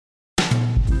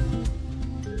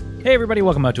Hey everybody,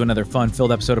 welcome out to another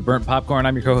fun-filled episode of Burnt Popcorn.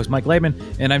 I'm your co-host Mike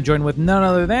Laidman, and I'm joined with none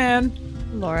other than...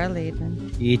 Laura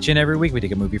Laidman. Each and every week we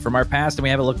take a movie from our past and we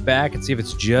have a look back and see if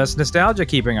it's just nostalgia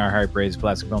keeping our high-praised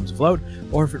classic films afloat,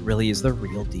 or if it really is the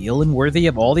real deal and worthy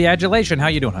of all the adulation. How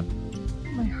you doing, hon?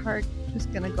 My heart is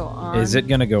going to go on. Is it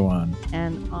going to go on?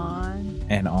 And on.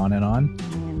 And on and on?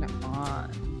 And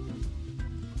on.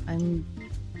 I'm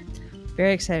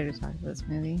very excited to talk about this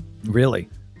movie. Really?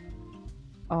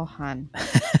 Oh, hon.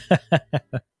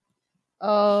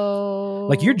 Oh.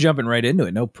 Like you're jumping right into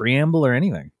it. No preamble or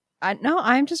anything.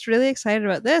 I'm just really excited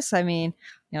about this. I mean,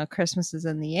 Christmas is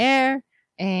in the air.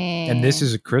 And this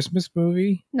is a Christmas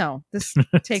movie? No, this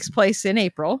takes place in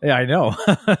April. Yeah, I know.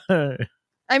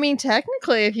 I mean,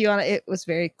 technically, if you want it was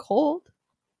very cold.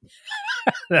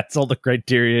 That's all the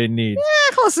criteria you need.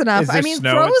 Yeah, close enough. I mean,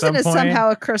 Frozen is point?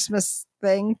 somehow a Christmas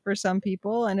thing for some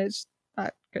people, and it's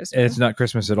not Christmas. It's not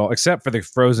Christmas at all, except for the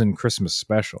Frozen Christmas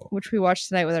special, which we watched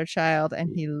tonight with our child,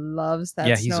 and he loves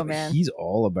that snowman. He's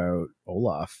all about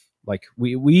Olaf. Like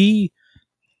we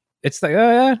it's like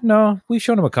no, we've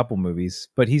shown him a couple movies,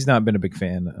 but he's not been a big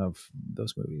fan of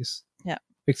those movies. Yeah,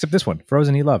 except this one,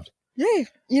 Frozen. He loved. Yeah,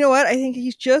 you know what? I think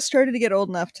he's just started to get old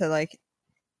enough to like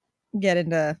get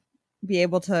into be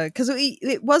able to, because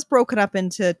it was broken up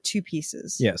into two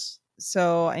pieces. Yes.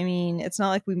 So, I mean, it's not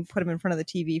like we put him in front of the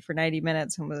TV for 90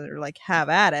 minutes and we're like, have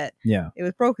at it. Yeah. It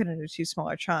was broken into two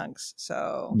smaller chunks.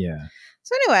 So, yeah.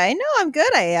 So, anyway, no, I'm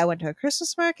good. I went to a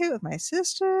Christmas market with my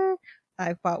sister.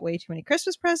 I bought way too many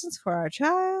Christmas presents for our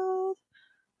child.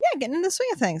 Yeah, getting in the swing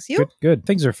of things. You? Good.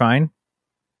 Things are fine.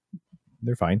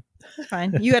 They're fine. They're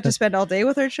fine. You had to spend all day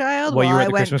with our child while you were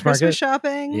at the I went Christmas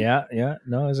shopping. Yeah.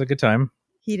 No, it was a good time.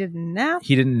 He didn't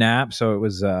nap. So it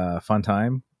was a fun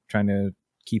time trying to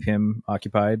keep him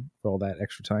occupied for all that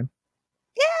extra time.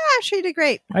 Yeah, I'm sure you did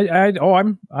great.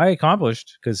 I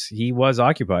accomplished because he was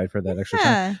occupied for that extra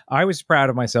time. I was proud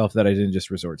of myself that I didn't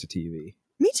just resort to TV.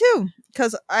 Me too,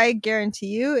 because I guarantee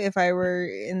you, if I were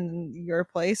in your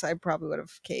place, I probably would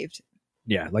have caved.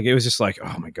 Yeah, like it was just like,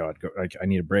 oh my god, I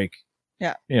need a break.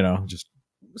 Yeah, just.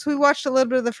 So we watched a little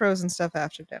bit of the Frozen stuff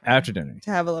after dinner.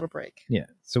 To have a little break. Yeah.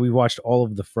 So we watched all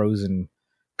of the Frozen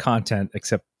content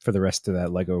except for the rest of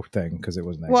that Lego thing because it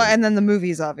wasn't that good. And then the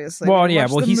movies, obviously.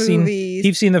 He's seen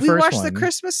the first one. We watched the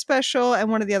Christmas special and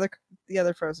one of the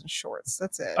other Frozen shorts.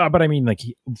 That's it. But I mean, like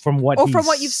from what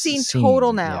you've seen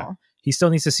total now. Yeah. He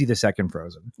still needs to see the second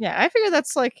Frozen. Yeah, I figure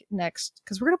that's like next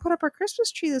because we're gonna put up our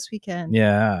Christmas tree this weekend.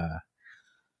 Yeah.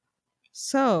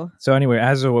 So anyway,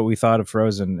 as of what we thought of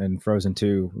Frozen and Frozen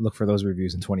 2, look for those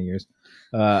reviews in 20 years.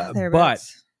 But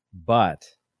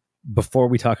before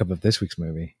we talk about this week's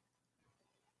movie,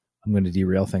 I'm going to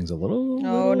derail things a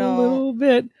little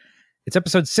bit. It's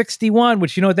episode 61,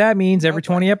 which you know what that means. Every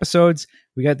 20 episodes,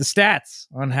 we got the stats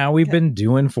on how we've been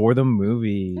doing for the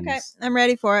movies. Okay, I'm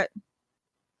ready for it.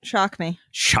 Shock me.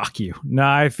 Shock you. No,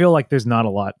 I feel like there's not a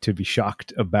lot to be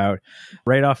shocked about.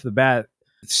 Right off the bat,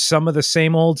 some of the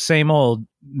same old,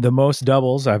 the most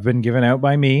doubles have been given out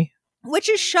by me. Which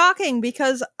is shocking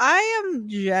because I am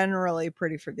generally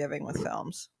pretty forgiving with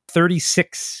films.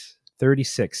 36.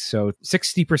 So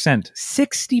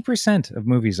 60% of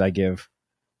movies I give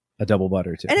a double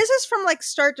butter to. And is this from like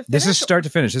start to finish? This is start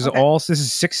to finish. This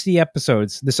is 60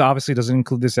 episodes. This obviously doesn't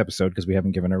include this episode because we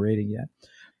haven't given a rating yet.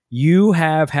 You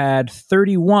have had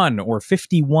 31 or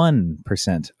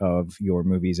 51% of your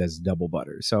movies as double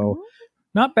butter. So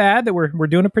not bad that we're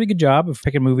doing a pretty good job of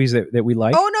picking movies that we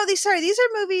like. Oh no, these are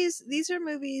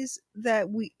movies that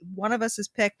one of us has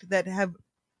picked that have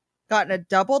gotten a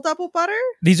double butter.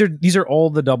 These are all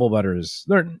the double butters.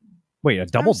 A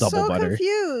double butter. I'm so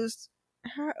confused.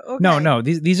 Okay. No.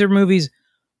 These are movies.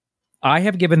 I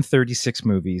have given 36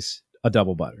 movies a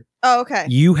double butter. Oh, okay.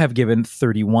 You have given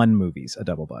 31 movies a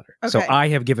double butter. Okay. So I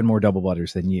have given more double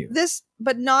butters than you.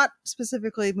 But not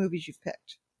specifically movies you've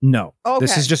picked. No. Okay.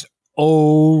 This is just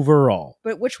overall.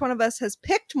 But which one of us has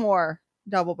picked more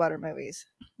double butter movies?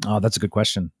 Oh, that's a good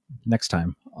question. Next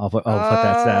time, I'll put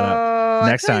that stat up.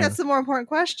 Next time. That's the more important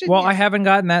question. Well, I haven't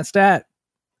gotten that stat.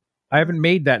 I haven't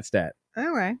made that stat.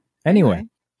 All right. Anyway,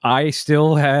 I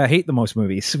still hate the most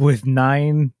movies with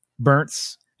 9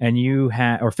 burns, and you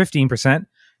have, or 15%,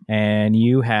 and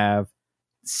you have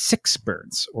 6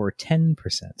 burns or 10%.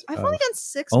 I've only done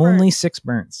 6 burns. Only 6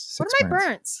 burns. What are my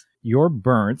burns? Your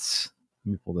burns.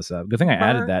 Let me pull this up. Good thing I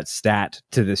added that stat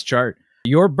to this chart.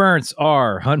 Your burns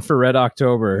are Hunt for Red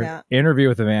October, Interview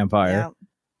with the Vampire,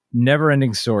 Never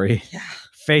Ending Story,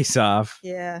 Face Off,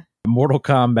 Mortal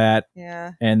Kombat,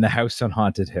 and The House on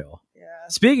Haunted Hill.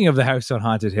 Speaking of The House on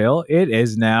Haunted Hill, it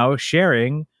is now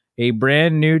sharing a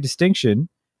brand new distinction.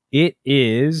 It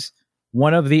is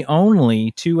one of the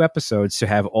only 2 episodes to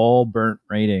have all burnt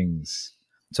ratings.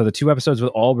 So the 2 episodes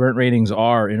with all burnt ratings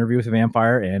are Interview with a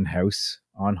Vampire and House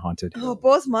on Haunted Hill. Oh,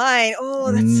 both mine.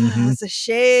 Oh, that's a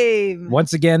shame.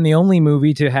 Once again, the only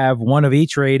movie to have one of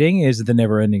each rating is The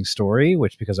Neverending Story,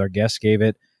 which because our guest gave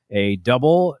it a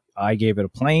double, I gave it a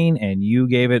plain, and you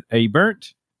gave it a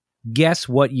burnt. Guess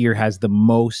what year has the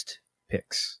most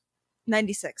picks?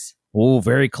 96. Oh,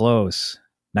 very close.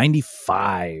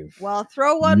 95. Well,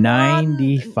 throw one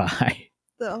 95.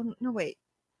 No, wait.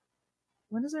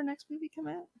 When does our next movie come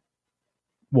out?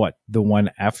 What? The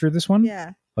one after this one?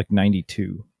 Yeah. Like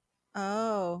 92.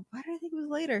 Oh, why did I think it was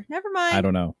later? Never mind. I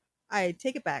don't know. I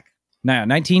take it back. Now,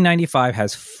 1995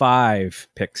 has 5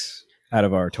 picks out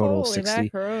of our total Holy 60.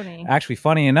 Macaroni. Actually,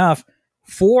 funny enough,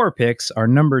 4 picks are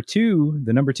number 2.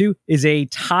 The number 2 is a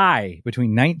tie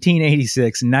between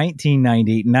 1986,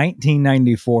 1990,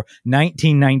 1994,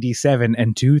 1997,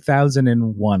 and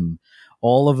 2001.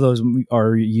 All of those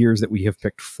are years that we have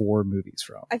picked 4 movies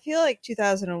from. I feel like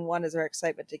 2001 is our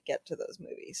excitement to get to those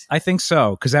movies. I think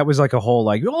so, because that was like a whole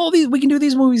we can do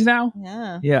these movies now.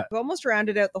 Yeah. We've almost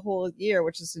rounded out the whole year,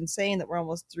 which is insane that we're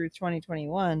almost through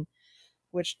 2021,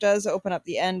 which does open up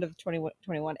the end of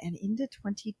 2021 and into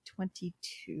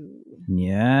 2022.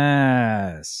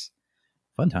 Yes.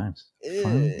 Fun times.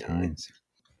 Fun times.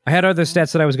 I had other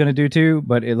stats that I was going to do too,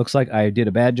 but it looks like I did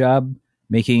a bad job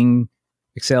making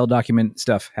Excel document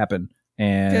stuff happen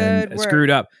and screwed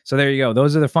up. So there you go.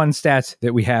 Those are the fun stats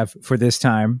that we have for this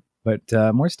time, but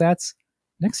more stats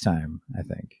next time, I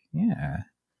think. Yeah.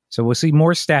 So we'll see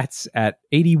more stats at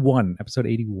 81, episode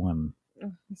 81.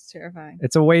 Oh, it's terrifying.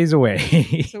 It's a ways away.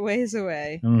 It's a ways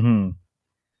away. Mm-hmm.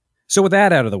 So with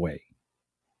that out of the way,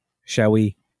 shall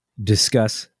we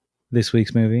discuss this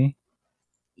week's movie?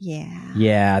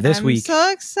 Yeah. This week. I'm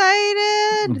so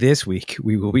excited. This week,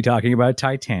 we will be talking about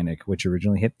Titanic, which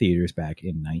originally hit theaters back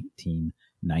in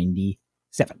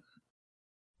 1997.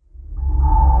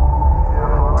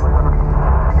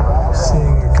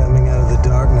 Seeing her coming out of the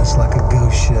darkness like a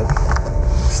ghost ship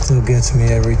still gets me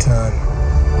every time.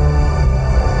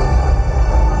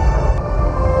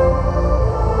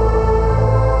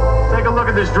 Take a look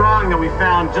at this drawing that we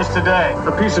found just today.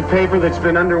 A piece of paper that's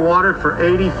been underwater for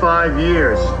 85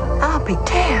 years. I'll be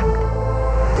damned.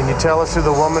 Can you tell us who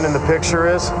the woman in the picture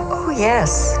is? Oh,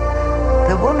 yes.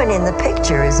 The woman in the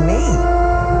picture is me.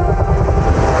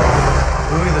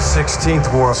 Louis XVI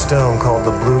wore a stone called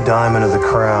the Blue Diamond of the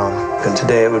Crown. And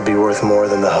today it would be worth more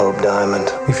than the Hope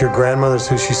Diamond. If your grandmother's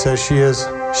who she says she is,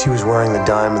 she was wearing the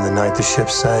diamond the night the ship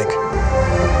sank.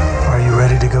 Are you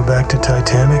ready to go back to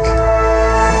Titanic?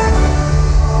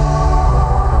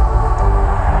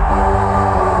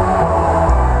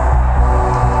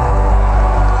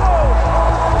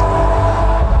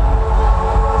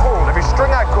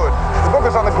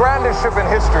 On the grandest ship in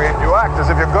history, you act as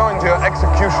if you're going to your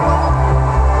execution.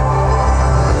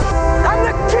 I'm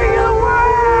the king of the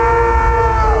world!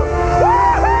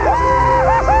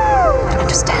 I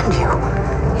understand you.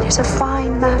 It is a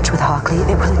fine match with Hockley.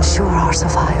 It will ensure our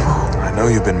survival. I know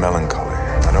you've been melancholy.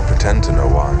 I don't pretend to know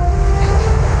why.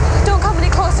 Don't come any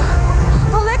closer.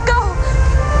 I'll let go.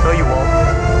 No, you won't.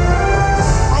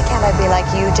 Why can't I be like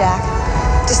you, Jack?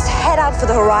 Just head out for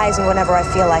the horizon whenever I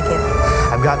feel like it.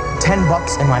 I've got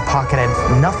 $10 in my pocket. I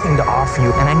have nothing to offer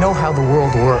you, and I know how the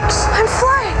world works. I'm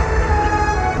flying.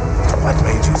 What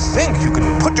made you think you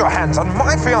could put your hands on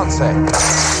my fiancée?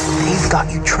 They've got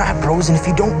you trapped, Rose, and if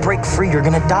you don't break free, you're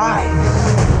gonna die.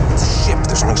 It's a ship.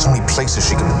 There's only so many places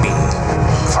she can be.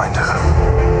 Find her.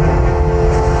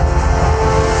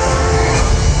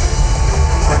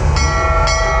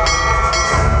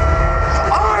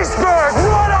 Iceberg,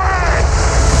 run ahead!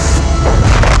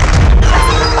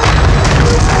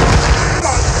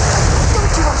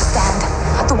 Don't you understand?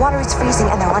 The water is freezing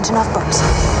and there aren't enough boats.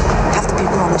 Half the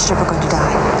people on the ship are going to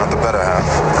die. Not the better half.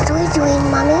 What are we doing,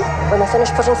 Mommy? When they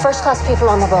finish putting first-class people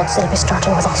on the boats, they'll be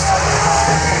starting with us.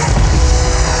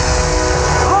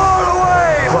 All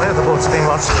away! Why are the boats being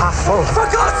lost half full? For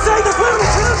God's sake, there's women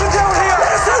and children down here!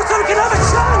 Let us out so we can have a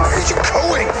chance! Where are you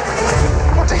going?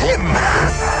 What to him?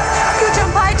 You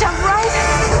jump, I jump, right?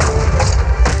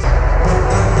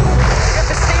 You have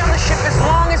to stay on the ship as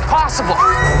long as possible.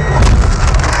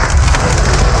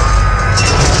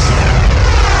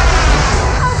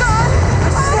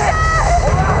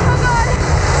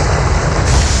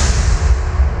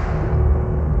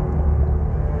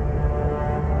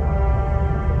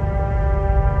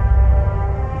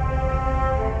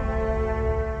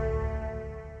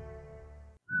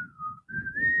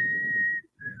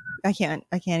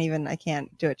 I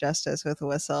can't do it justice with a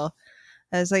whistle.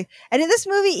 I was like, and this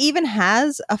movie even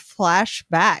has a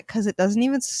flashback because it doesn't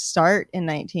even start in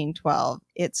 1912.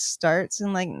 It starts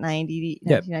in like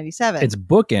 1997. It's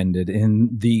bookended in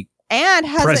the and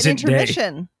has an present day.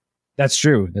 intermission. That's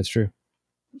true. That's true.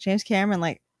 James Cameron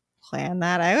like planned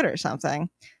that out or something.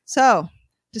 So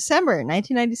December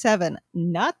 1997,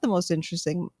 not the most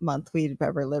interesting month we've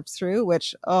ever lived through,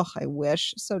 which, oh, I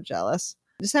wish. So jealous.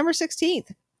 December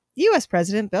 16th, U.S.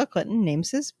 President Bill Clinton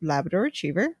names his Labrador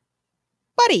Retriever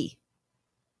Buddy.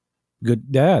 Good.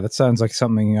 Yeah, that sounds like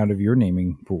something out of your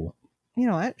naming pool. You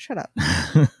know what? Shut up.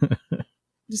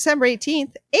 December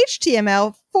 18th,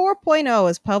 HTML 4.0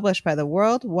 is published by the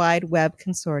World Wide Web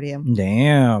Consortium.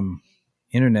 Damn.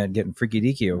 Internet getting freaky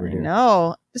deaky over here.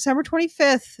 No. December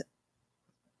 25th,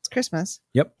 it's Christmas.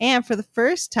 Yep. And for the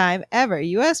first time ever,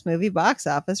 U.S. movie box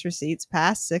office receipts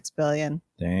passed $6 billion.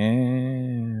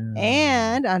 Damn.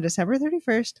 And on December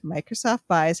 31st, Microsoft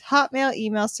buys Hotmail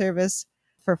email service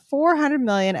for $400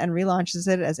 million and relaunches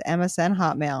it as MSN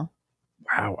Hotmail.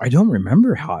 Wow, I don't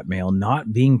remember Hotmail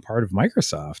not being part of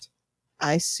Microsoft.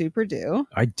 I super do.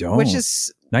 I don't. Which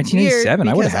is 1987.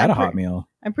 I would have had a Hotmail.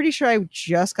 I'm pretty sure I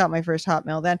just got my first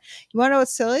Hotmail then. You want to know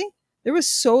what's silly? There was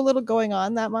so little going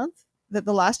on that month that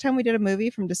the last time we did a movie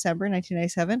from December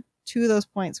 1997, 2 of those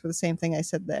points were the same thing I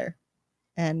said there.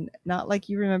 And not like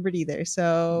you remembered either.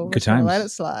 So good times. Let it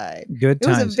slide. Good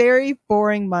times. It was a very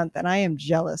boring month and I am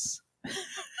jealous.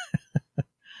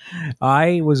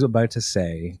 I was about to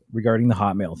say regarding the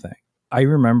Hotmail thing. I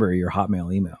remember your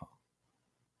Hotmail email.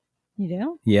 You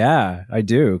do? Yeah, I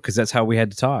do. Because that's how we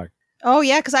had to talk. Oh,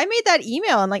 yeah. Because I made that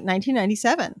email in like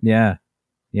 1997. Yeah.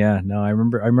 Yeah. No, I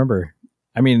remember.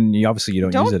 I mean, you don't use it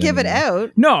anymore. Don't give it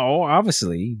out. No,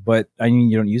 obviously. But I mean,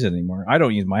 you don't use it anymore. I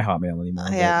don't use my Hotmail anymore.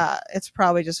 Yeah. It's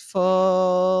probably just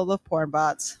full of porn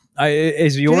bots.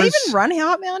 Is yours? Do they even run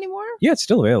Hotmail anymore? Yeah, it's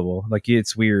still available. Like,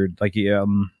 it's weird. Like,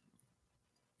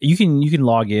 you can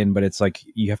log in, but it's like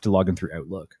you have to log in through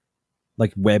Outlook,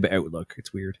 like web Outlook.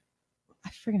 It's weird. I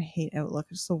freaking hate Outlook.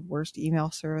 It's the worst email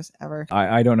service ever.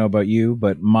 I don't know about you,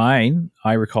 but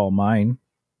I recall mine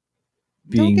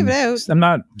being. Don't give it out. I'm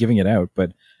not giving it out,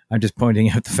 but I'm just pointing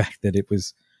out the fact that it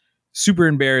was super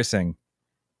embarrassing.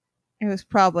 It was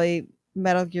probably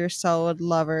Metal Gear Solid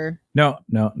Lover. No.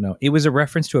 It was a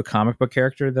reference to a comic book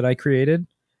character that I created.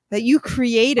 That you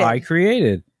created? I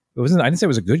created. It wasn't. I didn't say it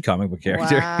was a good comic book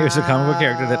character. Wow. It was a comic book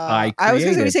character that I created. I was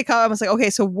going to say comic. I was like,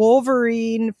 okay, so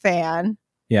Wolverine fan.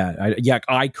 Yeah,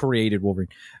 I created Wolverine,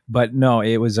 but no,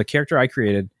 it was a character I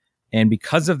created, and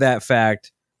because of that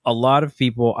fact, a lot of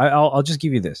people. I'll just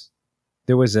give you this.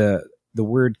 There was the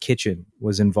word kitchen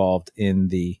was involved in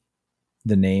the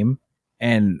name,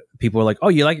 and people were like, "Oh,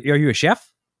 are you a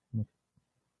chef?"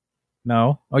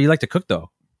 No. Oh, you like to cook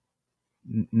though?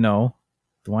 No.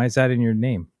 Why is that in your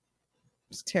name?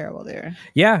 It's terrible there.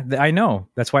 Yeah, I know.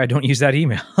 That's why I don't use that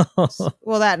email.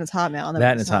 Well, that and it's Hotmail.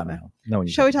 That and it's Hotmail. No,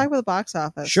 shall we talk about the box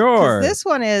office? Sure. This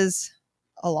one is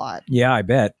a lot. Yeah, I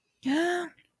bet.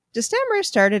 December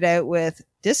started out with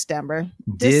December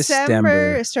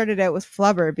started out with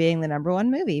Flubber being the #1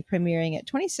 movie, premiering at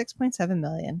 $26.7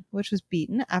 million, which was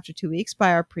beaten after 2 weeks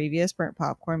by our previous burnt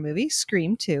popcorn movie,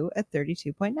 Scream 2, at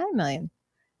 $32.9 million.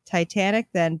 Titanic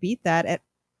then beat that at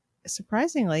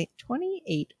surprisingly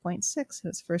 28.6 in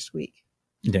its first week.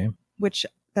 Damn. Which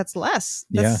that's less.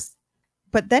 Yeah.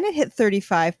 But then it hit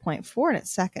 35.4 in its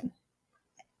second.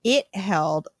 It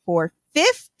held for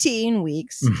 15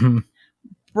 weeks,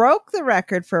 broke the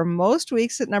record for most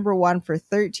weeks at #1 for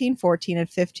 13, 14, and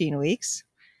 15 weeks.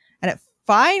 And it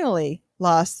finally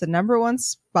lost the #1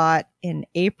 spot in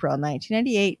April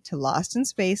 1998 to Lost in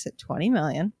Space at $20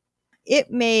 million.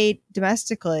 It made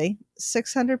domestically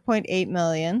 $600.8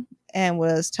 million and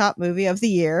was top movie of the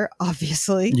year,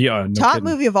 obviously. Yeah, no top kidding.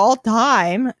 movie of all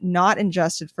time, not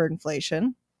adjusted for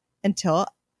inflation, until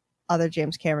other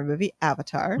James Cameron movie,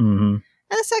 Avatar. Mm-hmm.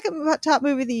 And the second top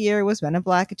movie of the year was Men in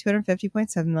Black at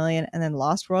 $250.7 million, and then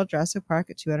Lost World Jurassic Park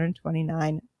at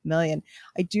 $229 million.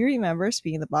 I do remember,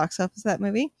 speaking of the box office of that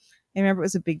movie, I remember it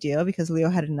was a big deal because Leo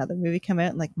had another movie come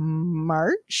out in like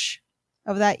March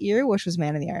of that year, which was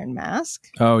Man in the Iron Mask.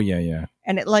 Oh, yeah.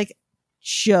 And it like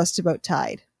just about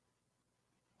tied.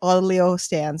 All the Leo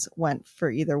stands went for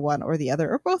either one or the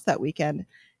other or both that weekend.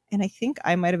 And I think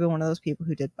I might have been one of those people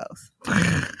who did both.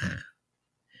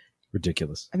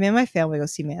 Ridiculous. I made my family go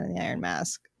see Man in the Iron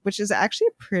Mask, which is actually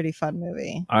a pretty fun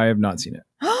movie. I have not seen it.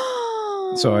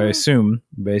 So I assume,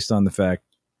 based on the fact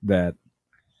that,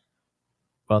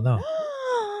 well, no.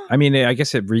 I mean, I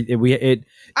guess it would be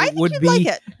like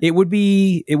it. It would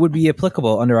be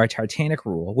applicable under our Titanic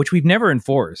rule, which we've never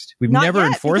enforced. We've never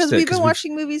enforced it because we've been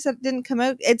watching movies that didn't come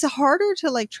out. It's harder to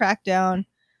like track down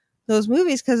those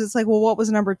movies because it's like, well, what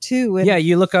was number 2? And yeah,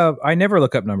 you look up. I never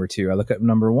look up number 2. I look up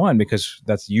number 1 because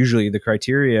that's usually the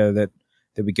criteria that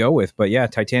we go with. But yeah,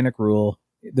 Titanic rule.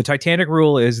 The Titanic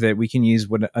rule is that we can use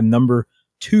a number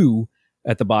 2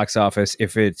 at the box office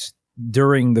if it's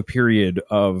during the period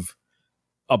of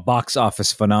a box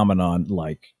office phenomenon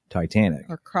like Titanic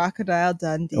or Crocodile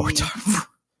Dundee.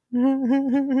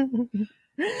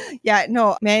 Yeah,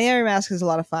 no, Man in the Iron Mask is a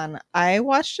lot of fun. I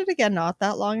watched it again not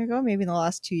that long ago, maybe in the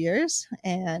last 2 years,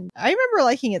 and I remember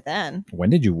liking it then. When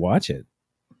did you watch it?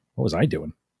 What was I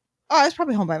doing? Oh, I was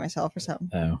probably home by myself or something.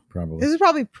 Oh, probably. This is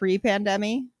probably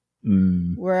pre-pandemic,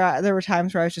 where there were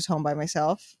times where I was just home by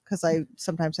myself because I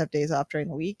sometimes have days off during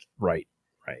the week. Right.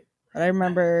 But I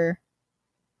remember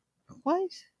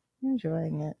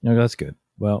enjoying it. No, that's good.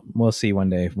 Well, we'll see one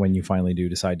day when you finally do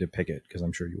decide to pick it, because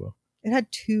I'm sure you will. It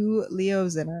had 2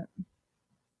 Leos in it.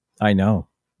 I know.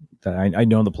 I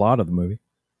know the plot of the movie.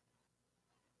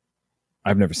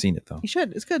 I've never seen it, though. You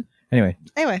should. It's good. Anyway.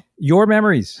 Your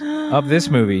memories of this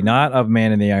movie, not of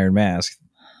Man in the Iron Mask.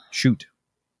 Shoot.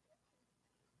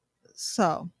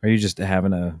 So. Are you just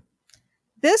having a...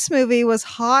 This movie was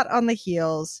hot on the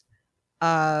heels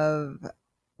of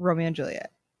Romeo and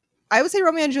Juliet. I would say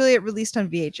Romeo and Juliet released on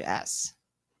VHS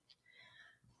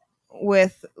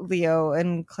with Leo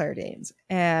and Claire Danes.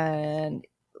 And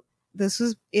this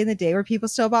was in the day where people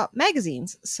still bought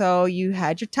magazines. So you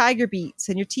had your Tiger Beats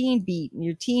and your Teen Beat and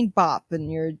your Teen Bop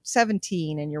and your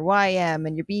 17 and your YM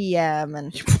and your BM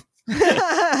and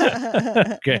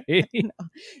okay.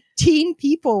 Teen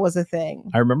People was a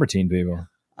thing. I remember Teen People.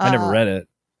 I never read it.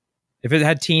 If it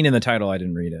had teen in the title, I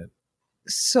didn't read it.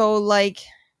 So like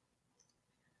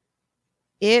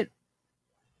it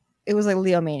was like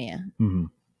Leomania. Mm-hmm.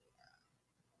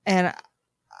 And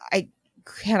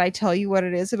can I tell you what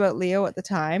it is about Leo at the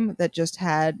time that just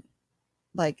had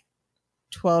like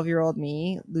 12-year-old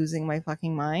me losing my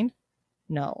fucking mind?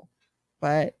 No.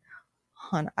 But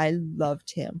hon, I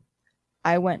loved him.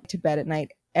 I went to bed at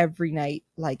night every night,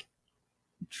 like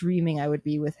dreaming I would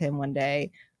be with him one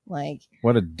day. Like,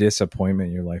 what a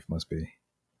disappointment your life must be.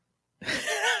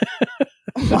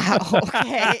 Wow.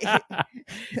 Okay.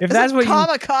 If that's what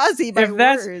kamikaze by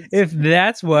words. If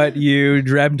that's what you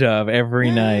dreamt of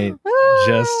every night,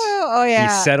 just be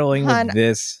settling with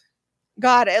this.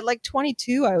 God, at like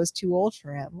 22, I was too old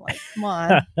for him. Like, come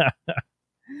on.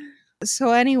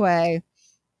 So anyway,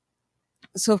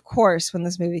 of course, when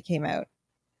this movie came out,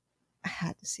 I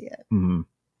had to see it. Mm-hmm.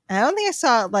 I don't think I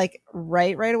saw it like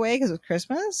right away because it was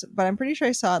Christmas, but I'm pretty sure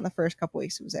I saw it in the first couple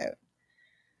weeks it was out.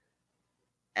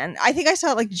 And I think I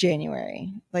saw it like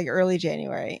January, like early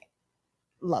January.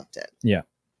 Loved it. Yeah.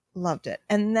 Loved it.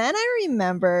 And then I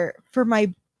remember for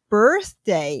my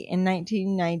birthday in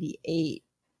 1998,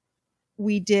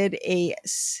 we did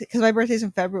because my birthday's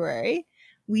in February,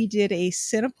 we did a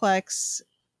Cineplex,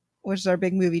 which is our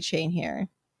big movie chain here,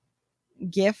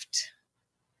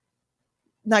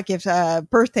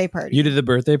 birthday party. You did the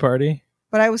birthday party?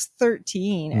 But I was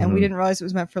 13 and we didn't realize it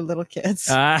was meant for little kids.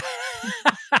 Did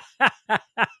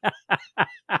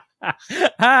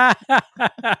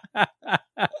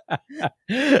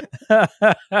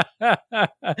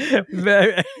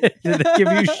they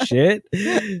give you shit?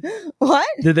 What?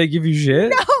 Did they give you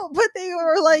shit? No, but they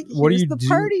were like, here's the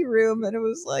party room, and it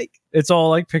was like, it's all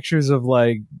like pictures of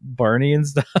like Barney and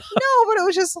stuff. No, but it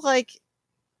was just like,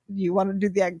 you want to do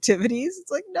the activities?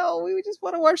 It's like, no, we just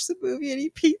want to watch the movie and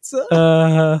eat pizza.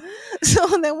 So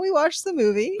then we watched the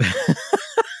movie.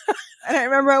 And I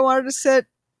remember I wanted to sit,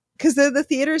 because the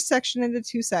theater is sectioned into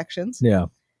 2 sections. Yeah.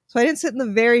 So I didn't sit in the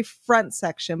very front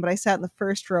section, but I sat in the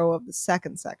first row of the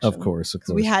second section. Of course.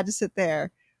 We had to sit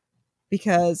there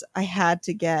because I had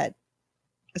to get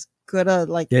as good a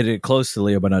get it close to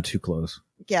Leo, but not too close.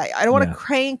 Yeah, I don't want to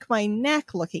crank my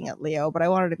neck looking at Leo, but I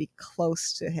wanted to be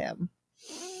close to him.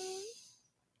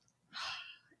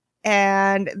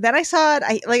 And then I saw it.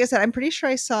 Like I said, I'm pretty sure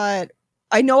I saw it.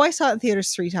 I know I saw it in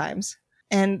theaters 3 times.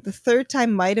 And the third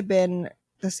time might have been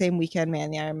the same weekend Man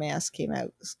in the Iron Mask came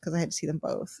out because I had to see them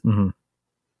both. Mm-hmm.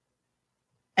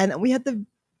 And then we had the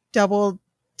double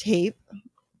tape.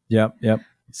 Yep.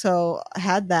 So I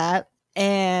had that.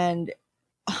 And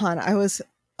I was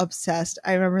obsessed.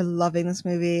 I remember loving this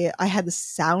movie. I had the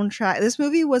soundtrack. This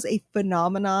movie was a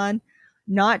phenomenon,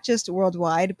 not just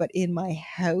worldwide, but in my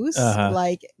house.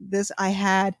 Like this, I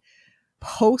had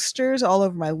posters all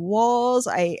over my walls.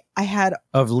 I had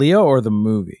of Leo or the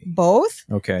movie? Both.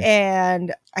 Okay.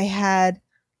 And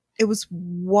it was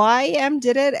YM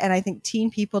did it, and I think Teen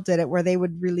People did it, where they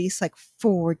would release like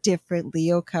 4 different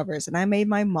Leo covers, and I made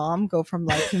my mom go from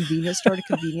like convenience store to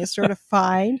convenience store to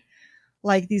find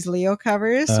like these Leo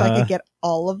covers so I could get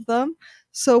all of them.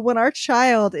 So when our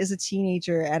child is a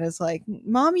teenager and is like,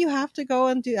 Mom, you have to go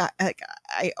and do that, like,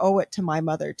 I owe it to my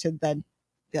mother to then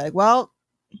be like, well,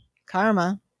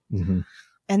 karma. Mm-hmm.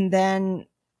 And then,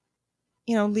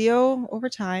 Leo over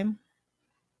time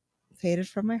faded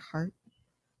from my heart.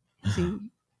 He,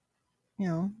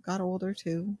 got older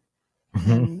too.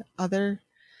 Mm-hmm. And other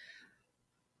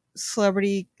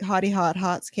celebrity hottie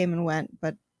hots came and went,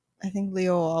 but I think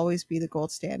Leo will always be the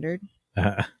gold standard.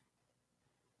 I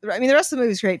mean, the rest of the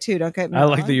movie's great too. Don't get me wrong.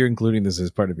 I like that you're including this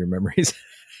as part of your memories.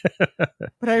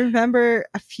 But I remember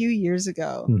a few years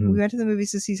ago, Mm-hmm. we went to the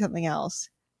movies to see something else,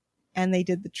 and they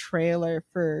did the trailer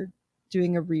for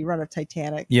doing a rerun of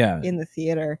Titanic in the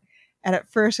theater. And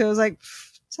at first I was like,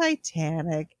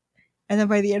 Titanic. And then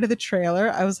by the end of the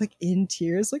trailer, I was like in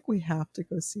tears, like, we have to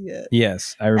go see it.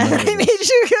 Yes, I remember. And I made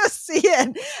you go see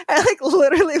it. And like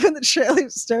literally when the trailer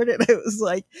started, I was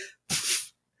like,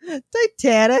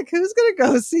 Titanic, who's gonna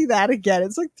go see that again?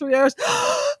 It's like 3 hours.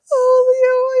 Oh,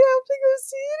 Leo, I have to go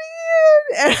see it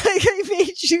again. And like, I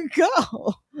made you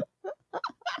go.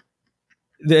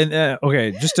 Then okay,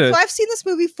 just to. So I've seen this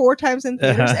movie 4 times in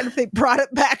theaters, and if they brought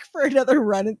it back for another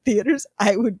run in theaters,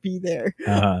 I would be there.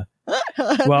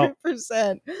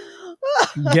 100%.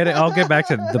 I'll get back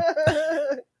to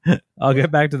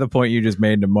the point you just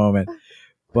made in a moment.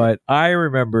 But I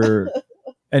remember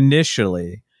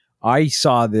initially I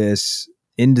saw this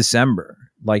in December,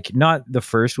 like not the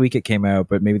first week it came out,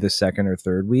 but maybe the second or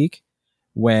third week,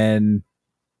 when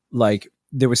like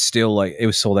there was still like it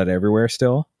was sold out everywhere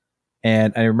still.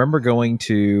 And I remember going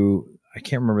to, I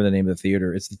can't remember the name of the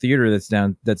theater. It's the theater that's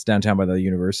downtown by the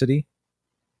university.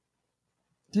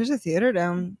 There's a theater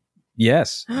down.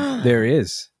 Yes, there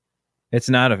is. It's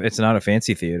not a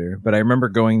fancy theater, but I remember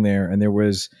going there and there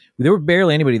were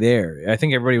barely anybody there. I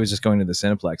think everybody was just going to the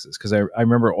Cineplexes because I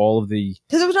remember all of the,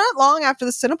 because it was not long after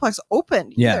the Cineplex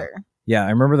opened either. Yeah, I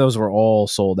remember those were all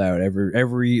sold out.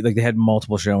 Every like they had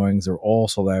multiple showings, they were all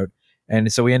sold out.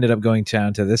 And so we ended up going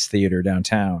down to this theater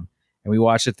downtown and we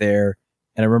watched it there.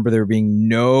 And I remember there being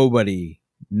nobody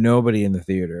in the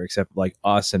theater except like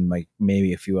us and like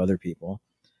maybe a few other people.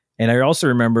 And I also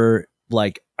remember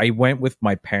like I went with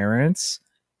my parents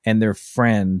and their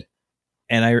friend,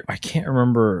 and I can't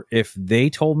remember if they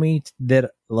told me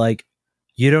that like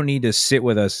you don't need to sit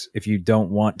with us if you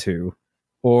don't want to,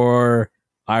 or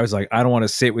I was like, I don't want to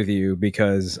sit with you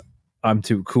because I'm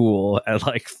too cool at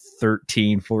like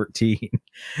 13, 14.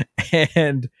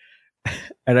 And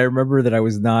I remember that I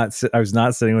was not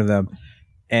sitting with them.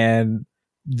 And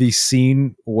the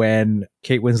scene when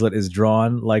Kate Winslet is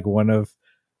drawn like one of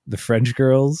the French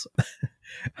girls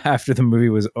after the movie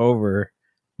was over,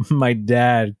 my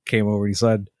dad came over and he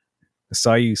said, I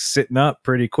saw you sitting up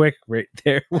pretty quick right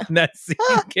there when that scene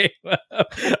came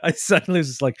up. I suddenly was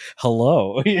just like,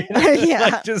 hello.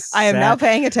 Yeah. Like I am now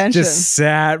paying attention. Just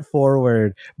sat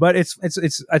forward. But it's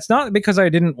not because I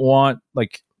didn't want,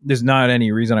 like, there's not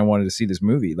any reason I wanted to see this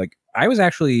movie. Like, I was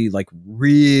actually like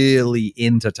really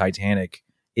into Titanic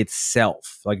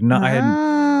itself. Like, not, I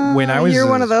had, when I was, you're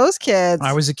one of those kids.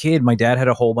 I was a kid. My dad had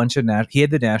a whole bunch of, he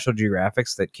had the National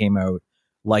Geographics that came out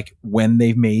like when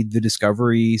they've made the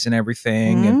discoveries and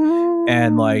everything.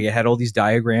 And like it had all these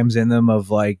diagrams in them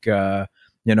of like, you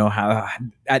know, how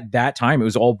at that time it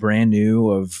was all brand new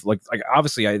of like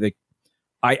obviously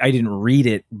I didn't read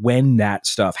it when that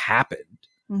stuff happened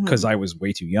because I was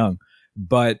way too young.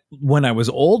 But when I was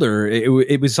older,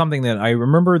 it was something that I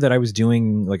remember that I was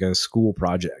doing like a school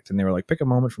project and they were like, pick a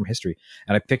moment from history.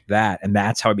 And I picked that. And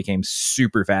that's how I became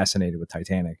super fascinated with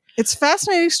Titanic. It's a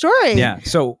fascinating story. Yeah.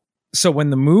 So when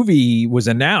the movie was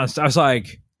announced, I was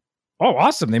like, oh,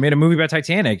 awesome. They made a movie about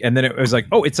Titanic. And then it was like,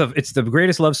 oh, it's the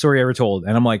greatest love story ever told.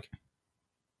 And I'm like,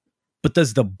 but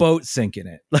does the boat sink in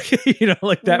it? Like, you know,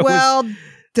 like that well, was,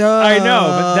 duh. I know,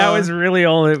 but that was really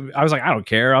all I was like, I don't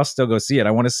care. I'll still go see it.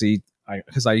 I want to see,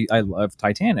 because I love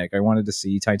Titanic. I wanted to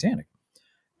see Titanic.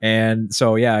 And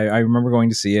so, yeah, I remember going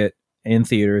to see it in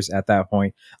theaters at that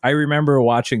point. I remember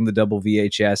watching the double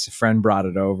VHS. A friend brought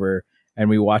it over and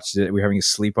we watched it. We were having a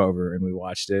sleepover and we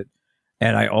watched it.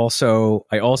 And I also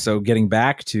getting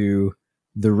back to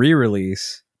the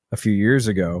re-release a few years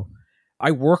ago,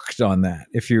 I worked on that,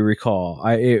 if you recall.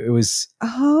 It was...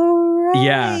 Oh, right.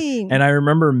 Yeah. And I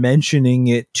remember mentioning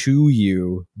it to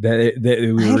you that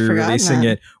we were re-releasing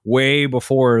it way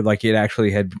before like it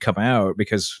actually had come out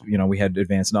because, you know, we had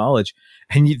advanced knowledge.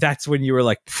 And that's when you were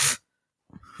like,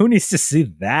 who needs to see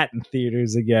that in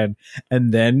theaters again?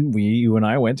 And then you and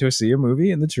I went to see a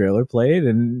movie and the trailer played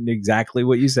and exactly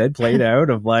what you said played out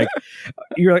of like,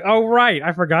 you're like, oh, right.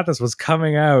 I forgot this was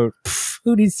coming out.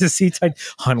 Who needs to see Titanic?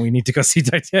 Hon, we need to go see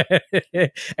Titanic.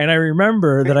 And I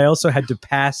remember that I also had to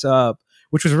pass up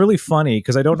which was really funny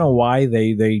because I don't know why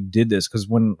they did this. Because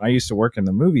when I used to work in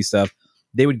the movie stuff,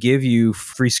 they would give you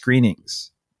free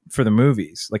screenings for the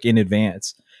movies, like in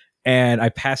advance. And I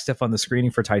passed stuff on the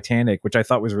screening for Titanic, which I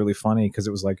thought was really funny because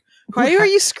it was like, why are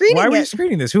you screening Why were you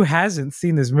screening this? Who hasn't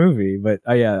seen this movie? But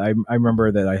I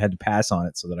remember that I had to pass on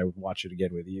it so that I would watch it again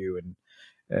with you. And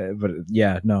but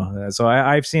yeah, no. So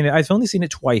I've seen it. I've only seen it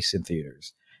twice in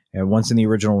theaters, and once in the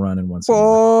original run and once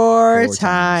four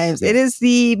times. It is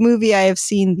the movie I have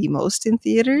seen the most in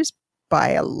theaters by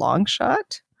a long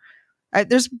shot.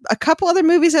 There's a couple other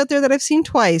movies out there that I've seen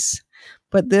twice.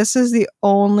 But this is the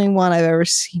only one I've ever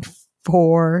seen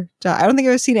 4 times. I don't think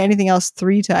I've seen anything else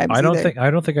 3 times. I don't think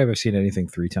I've ever seen anything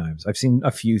 3 times. I've seen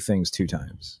a few things 2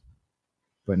 times,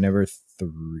 but never 3.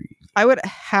 I would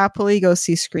happily go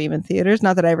see Scream in theaters.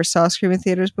 Not that I ever saw Scream in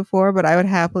theaters before, but I would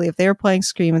happily, if they were playing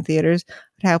Scream in theaters,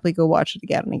 I'd happily go watch it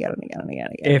again and again and again and again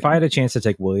and again. If I had a chance to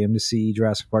take William to see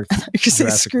Jurassic Park,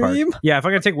 Scream? Yeah, if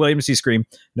I could take William to see Scream,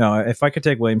 no, if I could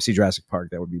take William to see Jurassic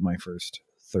Park, that would be my first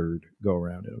 3rd go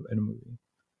around in a movie.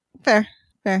 Fair.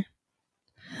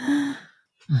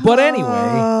 But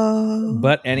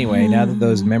anyway, now that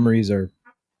those memories are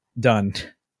done,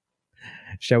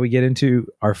 shall we get into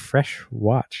our fresh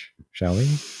watch? Shall we?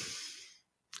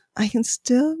 I can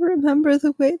still remember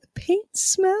the way the paint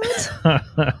smelled.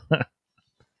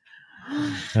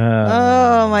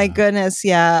 Oh my goodness.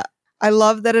 Yeah. I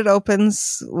love that it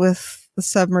opens with the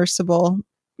submersible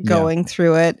going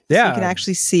through it. So you can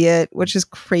actually see it, which is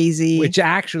crazy. Which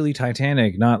actually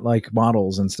Titanic, not like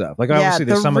models and stuff. Like obviously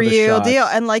there's some of the real shots. deal.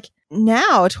 And like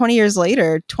now, 20 years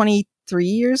later, 23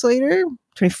 years later,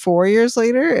 24 years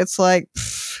later, it's like,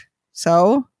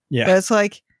 so? Yeah. But it's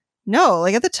like, no,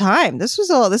 like at the time, this is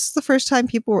the first time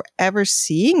people were ever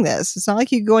seeing this. It's not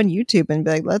like you go on YouTube and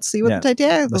be like, let's see what the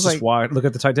Titanic was like. Look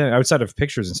at the Titanic outside of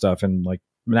pictures and stuff and like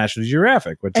National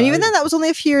Geographic. And even then, that was only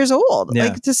a few years old. Yeah.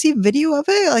 Like to see video of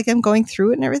it, like I'm going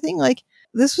through it and everything. Like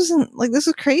this was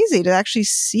crazy to actually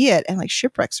see it. And like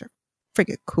shipwrecks are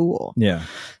freaking cool. Yeah.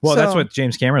 Well, that's what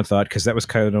James Cameron thought, because that was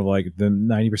kind of like the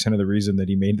 90% of the reason that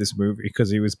he made this movie,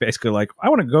 because he was basically like, I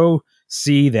want to go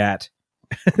see that.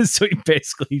 So he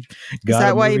basically got. Is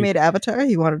that why he made Avatar?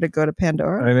 He wanted to go to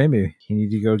Pandora. Maybe he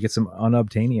needed to go get some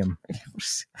unobtainium.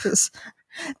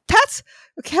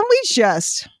 Can we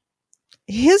just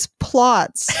his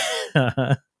plots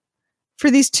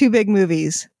for these 2 big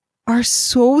movies are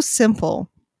so simple.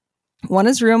 One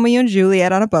is Romeo and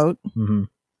Juliet on a boat,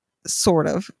 sort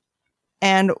of,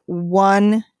 and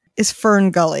one is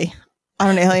Fern Gully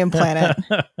on an alien planet.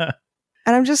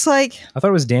 And I'm just like, I thought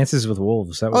it was Dances with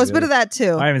Wolves. That was a bit of that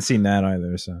too. I haven't seen that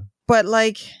either. So, but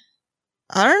like,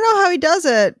 I don't know how he does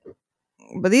it.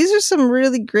 But these are some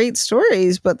really great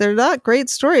stories. But they're not great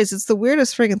stories. It's the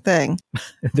weirdest freaking thing.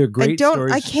 They're great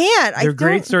stories. I can't. They're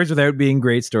great stories without being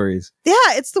great stories. Yeah,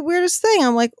 it's the weirdest thing.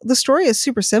 I'm like, the story is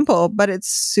super simple, but it's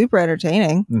super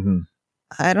entertaining. Mm-hmm.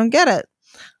 I don't get it.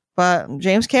 But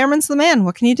James Cameron's the man.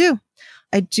 What can you do?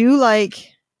 I do like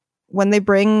when they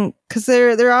bring, because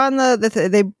they're on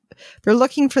they're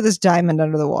looking for this diamond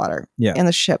under the water in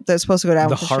the ship that's supposed to go down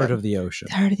the with heart ship. of the ocean.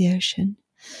 The heart of the ocean,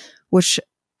 which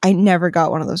I never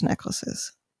got one of those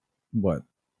necklaces. What?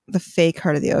 The fake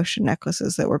heart of the ocean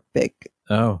necklaces that were big.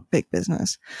 Oh, big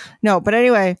business. No, but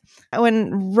anyway,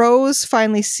 when Rose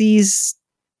finally sees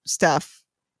stuff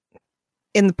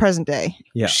in the present day,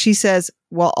 she says,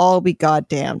 "Well, all be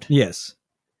goddamned." Yes.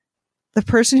 The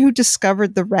person who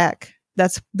discovered the wreck.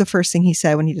 That's the first thing he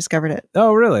said when he discovered it.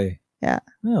 Oh, really? Yeah.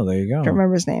 Oh, there you go. I don't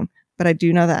remember his name, but I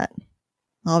do know that.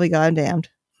 I'll be goddamned.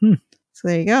 So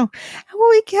there you go. And when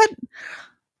we get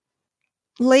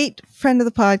late friend of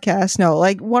the podcast,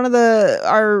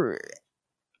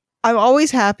 I'm always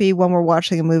happy when we're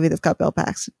watching a movie that's got Bill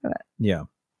Paxton in it. Yeah.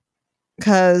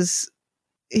 Because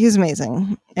he's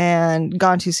amazing and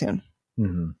gone too soon.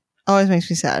 Mm-hmm. Always makes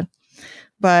me sad.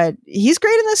 But he's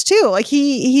great in this too. Like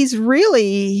he is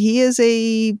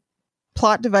a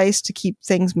plot device to keep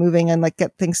things moving and like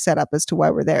get things set up as to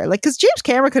why we're there. Like, because James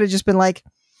Cameron could have just been like,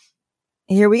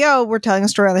 here we go, we're telling a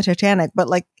story on the Titanic. But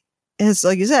like you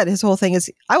said, his whole thing is,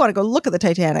 I want to go look at the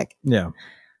Titanic. Yeah.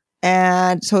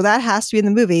 And so that has to be in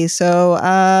the movie.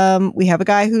 So we have a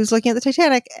guy who's looking at the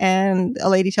Titanic and a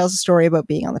lady tells a story about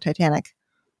being on the Titanic.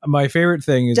 My favorite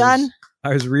thing is done. I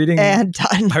was reading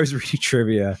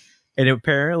trivia. And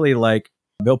apparently, like,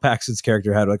 Bill Paxton's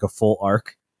character had like a full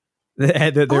arc. They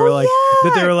had like a romance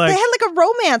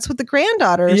with the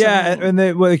granddaughter.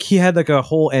 And he had like a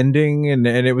whole ending, and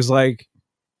it was like,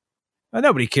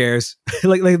 nobody cares.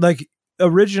 like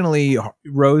originally,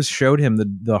 Rose showed him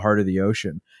the heart of the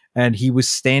ocean, and he was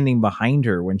standing behind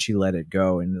her when she let it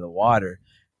go into the water.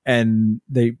 And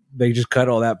they just cut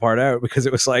all that part out because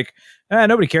it was like,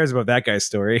 nobody cares about that guy's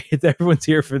story. Everyone's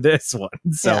here for this one.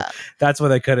 So that's why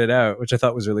they cut it out, which I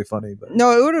thought was really funny. But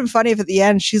no, it would have been funny if at the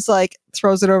end she's like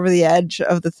throws it over the edge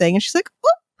of the thing and she's like, oh,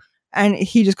 and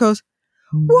he just goes,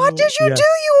 what did you do,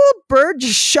 you old bird?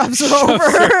 Just shoves her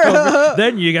over.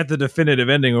 Then you got the definitive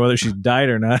ending of whether she died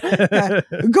or not. Go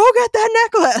get that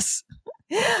necklace.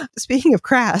 Speaking of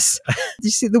crass, do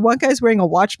you see the one guy's wearing a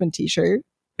Watchmen t-shirt?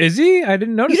 Is he? I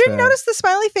didn't notice. You didn't notice the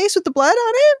smiley face with the blood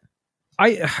on it?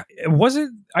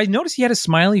 I noticed he had a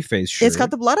smiley face shirt. It's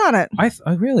got the blood on it.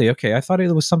 Really? Okay. I thought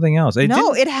it was something else.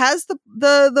 It has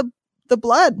the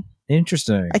blood.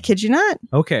 Interesting. I kid you not.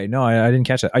 Okay, no, I didn't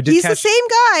catch that. He's the same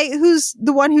guy who's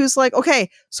the one who's like, okay,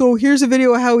 so here's a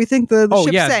video of how we think the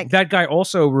ship sank. That guy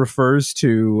also refers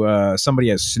to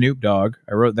somebody as Snoop Dogg.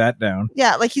 I wrote that down.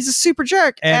 Yeah, like he's a super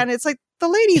jerk, and it's like the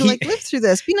lady lived through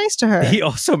this. Be nice to her. He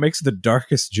also makes the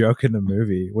darkest joke in the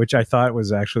movie, which I thought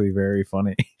was actually very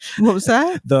funny. What was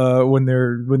that? When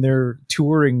they're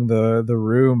touring the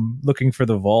room, looking for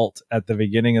the vault at the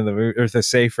beginning of or the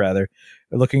safe rather,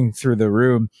 looking through the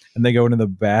room, and they go into the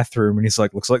bathroom, and he's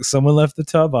like, "Looks like someone left the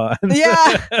tub on."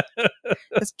 Yeah,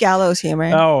 it's gallows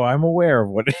humor. Oh, I'm aware of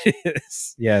what it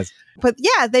is. Yes, but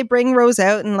yeah, they bring Rose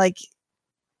out, and like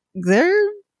they're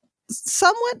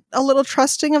somewhat a little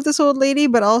trusting of this old lady,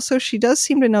 but also she does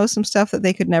seem to know some stuff that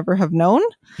they could never have known.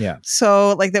 Yeah.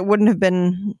 So like that wouldn't have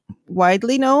been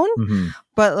widely known. Mm-hmm.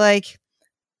 But like,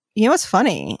 you know what's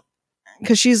funny?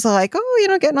 Because she's like,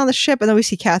 oh, getting on the ship. And then we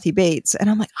see Kathy Bates. And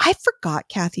I'm like, I forgot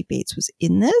Kathy Bates was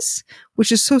in this,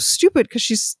 which is so stupid because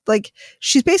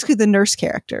she's basically the nurse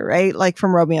character, right? Like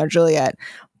from Romeo and Juliet.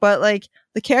 But like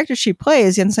the character she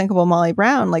plays, the unsinkable Molly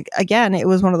Brown, like again, it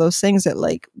was one of those things that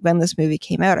like when this movie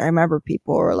came out, I remember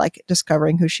people were like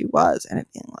discovering who she was and it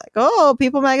being like, oh,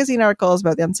 People magazine articles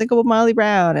about the unsinkable Molly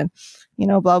Brown and,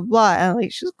 blah, blah, blah. And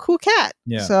like, she's a cool cat.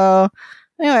 Yeah. So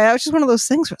anyway, that was just one of those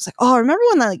things where it's like, oh, remember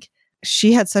when like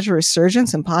she had such a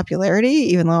resurgence in popularity,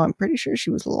 even though I'm pretty sure she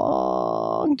was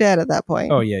long dead at that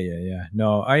point. Oh, yeah.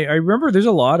 No, I remember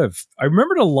I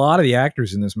remembered a lot of the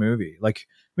actors in this movie. Like,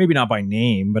 maybe not by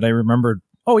name, but I remembered,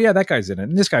 oh, yeah, that guy's in it,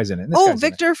 and this guy's in it. And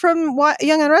Victor from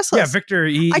Young and Restless. Yeah, Victor,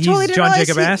 he's John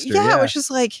Jacob Astor. Yeah, which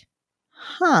is like,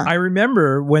 huh. I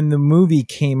remember when the movie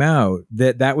came out,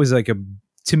 that was like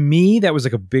to me, that was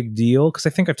like a big deal, because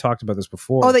I think I've talked about this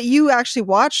before. Oh, that you actually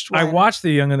watched one. I watched The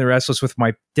Young and the Restless with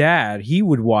my dad. He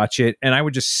would watch it, and I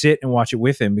would just sit and watch it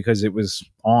with him because it was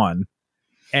on.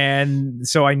 And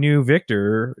so I knew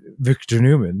Victor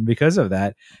Newman because of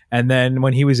that. And then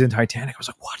when he was in Titanic, I was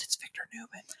like, what? It's Victor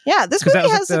Newman. Yeah, this movie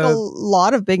has like a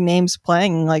lot of big names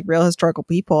playing like real historical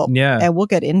people. Yeah. And we'll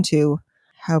get into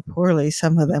how poorly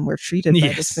some of them were treated by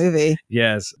this movie.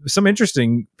 Yes. Some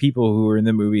interesting people who were in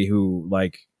the movie who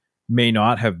like may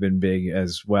not have been big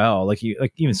as well, like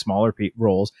even smaller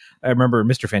roles. I remember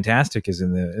Mr. Fantastic is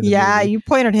in the movie. You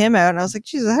pointed him out, and I was like,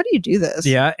 Jesus, how do you do this?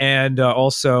 Yeah, and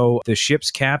also the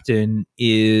ship's captain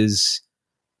is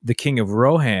the King of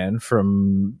Rohan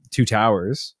from Two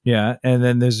Towers. Yeah, and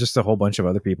then there's just a whole bunch of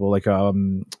other people, like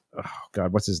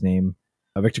what's his name?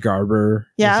 Victor Garber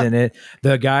is in it.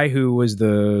 The guy who was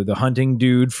the hunting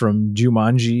dude from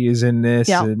Jumanji is in this,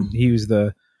 and he was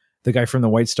the guy from the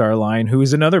White Star Line, who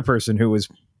is another person who was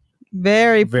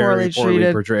very poorly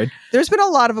portrayed. There's been a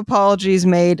lot of apologies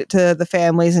made to the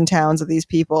families and towns of these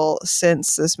people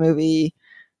since this movie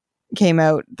came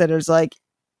out that is like,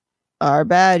 our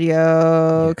bad,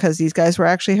 because these guys were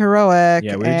actually heroic,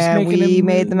 and we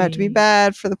made them out to be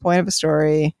bad for the point of a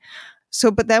story.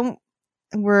 So, but then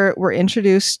we're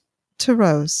introduced to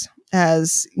Rose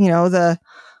as, the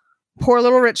poor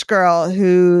little rich girl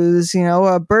who's,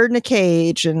 a bird in a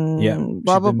cage and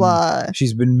blah, blah, blah.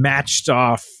 She's been matched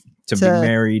off to be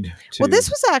married to. Well, this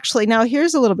was actually, now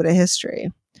here's a little bit of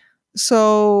history.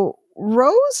 So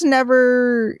Rose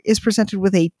never is presented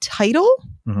with a title,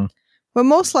 but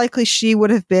most likely she would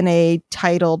have been a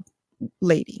titled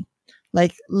lady.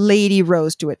 Like Lady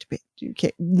Rose DeWitt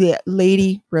Bucator.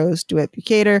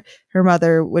 Her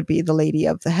mother would be the lady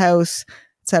of the house,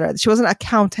 etc. She wasn't a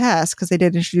countess because they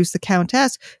did introduce the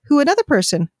countess, who another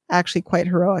person actually quite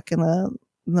heroic in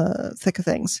the thick of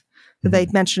things that they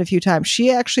mentioned a few times. She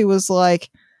actually was like,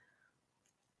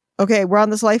 okay, we're on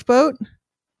this lifeboat.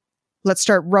 Let's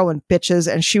start rowing, bitches.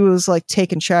 And she was like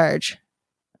taking charge.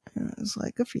 And I was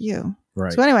like, good for you.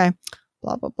 Right. So anyway,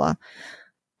 blah, blah, blah.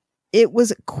 It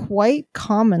was quite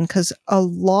common because a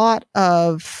lot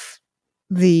of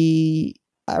the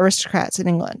aristocrats in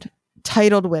England,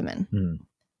 titled women,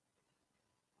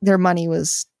 their money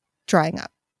was drying up,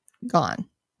 gone.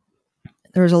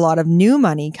 There was a lot of new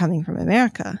money coming from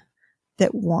America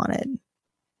that wanted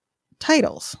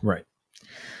titles. Right.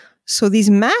 So these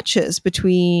matches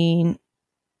between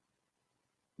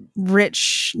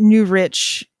new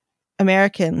rich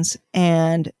Americans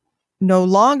and no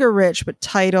longer rich but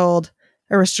titled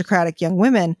aristocratic young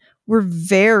women were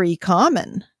very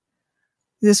common.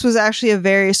 This was actually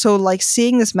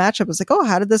seeing this matchup was like, oh,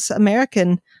 how did this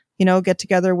American, get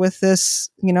together with this,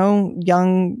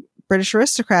 young British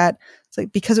aristocrat? It's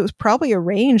like, because it was probably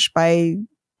arranged by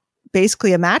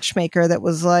basically a matchmaker that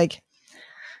was like,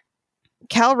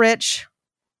 Cal Rich,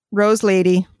 Rose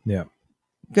Lady. Yeah.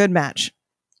 Good match.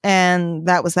 And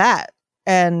that was that.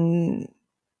 And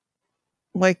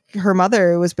like her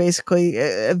mother was basically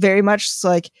very much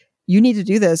like, you need to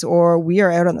do this or we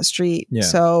are out on the street. Yeah.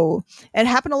 So it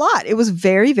happened a lot. It was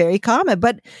very, very common.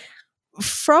 But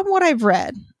from what I've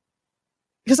read,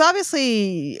 because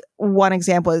obviously one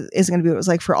example isn't going to be what it was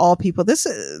like for all people. This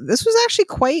was actually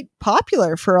quite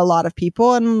popular for a lot of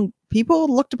people and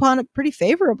people looked upon it pretty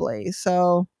favorably.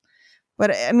 So,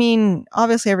 but I mean,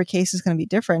 obviously every case is going to be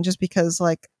different just because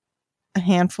like a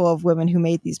handful of women who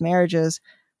made these marriages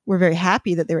were very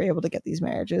happy that they were able to get these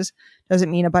marriages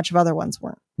doesn't mean a bunch of other ones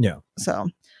weren't. Yeah. So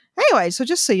anyway, so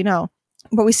just so you know,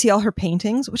 but we see all her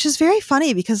paintings, which is very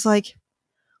funny because like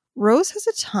Rose has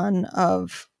a ton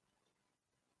of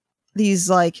these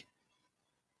like,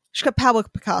 she got Pablo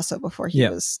Picasso before he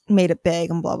was made it big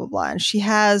and blah, blah, blah. And she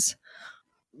has,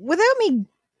 without me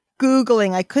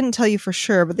Googling, I couldn't tell you for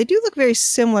sure, but they do look very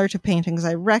similar to paintings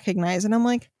I recognize. And I'm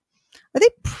like, are they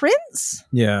prints?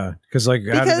 Yeah, because I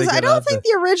don't think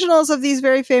the originals of these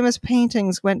very famous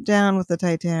paintings went down with the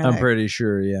Titanic. I'm pretty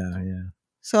sure, yeah.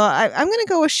 So I'm going to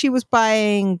go with she was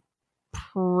buying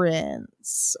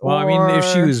prints. Well, I mean, if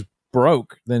she was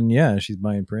broke, then yeah, she's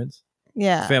buying prints.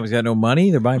 Yeah. The family's got no money,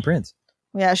 they're buying prints.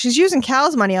 Yeah, she's using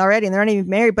Cal's money already, and they're not even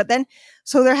married. But then,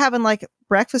 so they're having like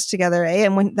breakfast together, eh?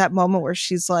 And when that moment where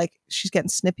she's getting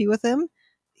snippy with him,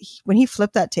 when he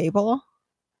flipped that table,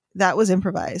 that was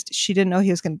improvised. She didn't know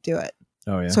he was going to do it.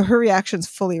 Oh yeah. So her reaction's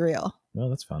fully real. Oh,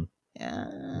 that's fun. Yeah,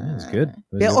 that's good.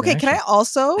 Okay, can I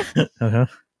also don't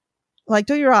get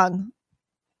me wrong?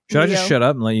 Should Leo, I just shut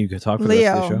up and let you talk for the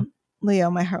rest of the show? Leo,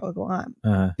 my heart will go on.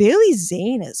 Billy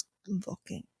Zane is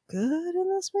looking good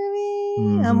in this movie.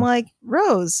 Mm-hmm. I'm like,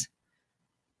 Rose,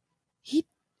 he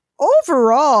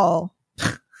overall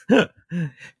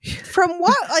from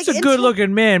what like it's a good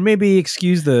looking man. Maybe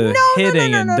excuse the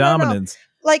hitting and dominance.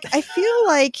 Like I feel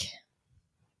like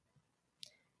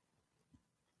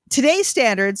today's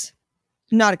standards,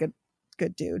 not a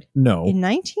good dude. No. In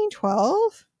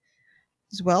 1912,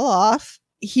 he's well off.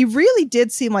 He really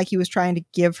did seem like he was trying to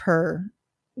give her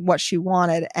what she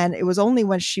wanted, and it was only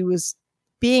when she was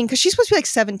because she's supposed to be like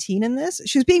 17 in this.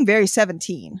 She was being very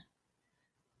 17.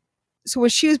 So when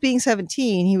she was being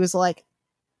 17, he was like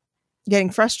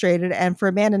getting frustrated. And for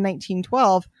a man in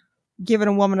 1912, giving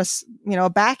a woman a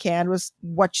backhand was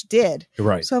what you did.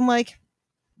 Right. So I'm like,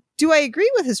 do I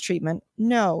agree with his treatment?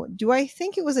 No. Do I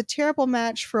think it was a terrible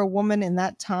match for a woman in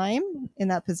that time, in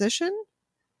that position?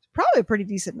 Probably a pretty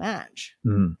decent match.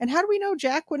 Mm-hmm. And how do we know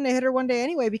Jack wouldn't have hit her one day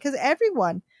anyway? Because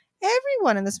everyone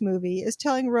in this movie is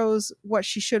telling Rose what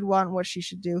she should want and what she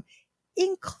should do,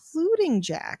 including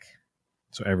Jack.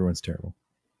 So everyone's terrible.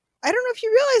 I don't know if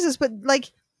you realize this, but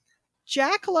like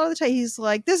Jack, a lot of the time he's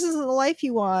like, this isn't the life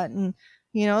you want. And,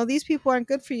 these people aren't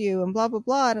good for you and blah, blah,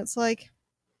 blah. And it's like,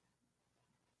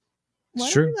 why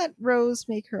don't you let Rose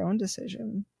make her own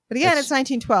decision? But again, it's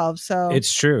 1912. So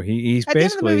it's true. He's at basically, the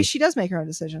end of the movie, she does make her own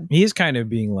decision. He's kind of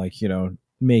being like,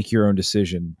 make your own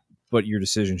decision, but your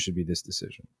decision should be this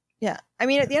decision. Yeah. I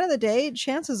mean, at the end of the day,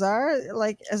 chances are,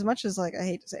 like, as much as, like, I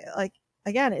hate to say it, like,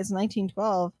 again, it's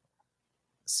 1912.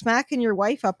 Smacking your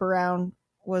wife up around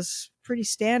was pretty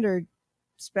standard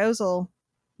spousal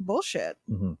bullshit.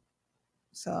 Mm-hmm.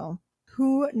 So,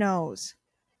 who knows?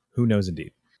 Who knows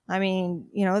indeed. I mean,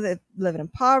 they're living in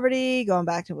poverty, going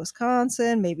back to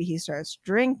Wisconsin. Maybe he starts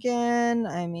drinking.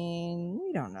 I mean,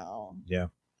 we don't know. Yeah.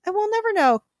 And we'll never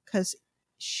know because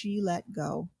she let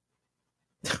go.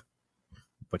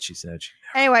 What she said.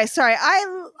 Anyway, sorry.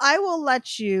 I will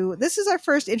let you. This is our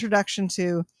first introduction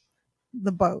to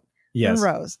the boat and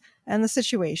Rose and the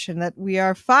situation that we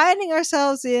are finding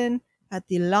ourselves in at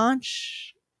the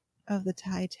launch of the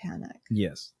Titanic.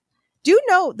 Yes. Do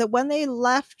note that when they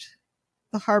left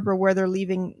the harbor where they're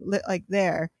leaving, like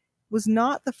there, was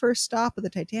not the first stop of the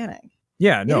Titanic.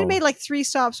 Yeah, no. They made like 3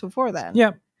 stops before then.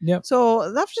 Yep. Yep.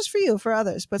 So that's just for you, for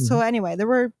others. But so anyway, there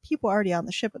were people already on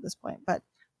the ship at this point, but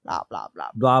blah, blah, blah.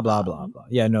 Blah, blah, blah, blah.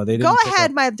 Yeah, no, they didn't. Go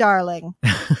ahead, my darling.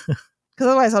 Because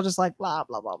otherwise I'll just like blah,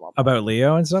 blah, blah, blah. About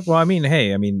Leo and stuff? Well, I mean,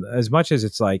 hey, as much as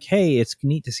it's like, hey, it's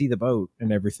neat to see the boat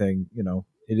and everything,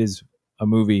 it is a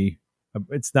movie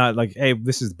It's not like, hey,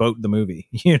 this is Boat the movie.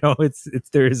 You know, it's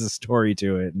there is a story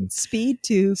to it. And Speed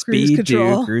 2, Cruise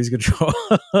Control. Cruise Control.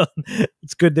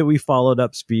 It's good that we followed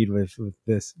up Speed with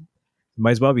this.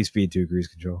 Might as well be Speed 2, Cruise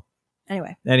Control.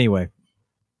 Anyway.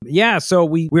 Yeah, so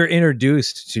we're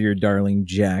introduced to your darling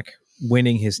Jack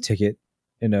winning his ticket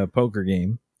in a poker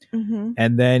game. Mm-hmm.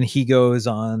 And then he goes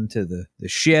on to the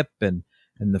ship and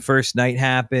the first night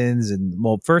happens. And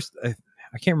well, first, I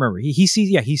can't remember. He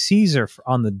sees her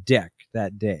on the deck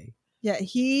that day. Yeah,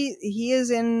 he is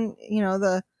in,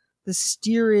 the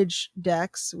steerage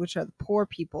decks, which are the poor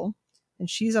people. And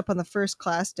she's up on the first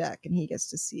class deck and he gets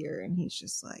to see her and he's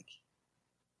just like,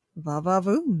 va va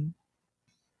voom.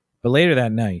 But later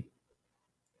that night,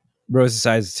 Rose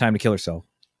decides it's time to kill herself.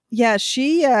 Yeah,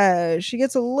 she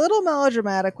gets a little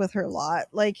melodramatic with her lot.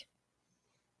 Like,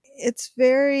 it's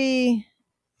very...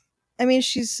 I mean,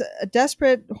 she's a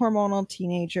desperate hormonal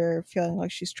teenager feeling like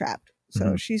she's trapped.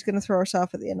 So she's going to throw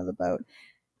herself at the end of the boat.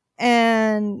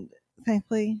 And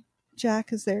thankfully,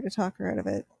 Jack is there to talk her out of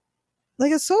it.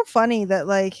 Like, it's so funny that,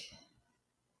 like...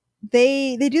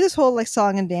 They do this whole like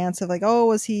song and dance of like, oh,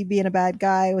 was he being a bad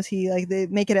guy? Was he like, they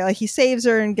make it like he saves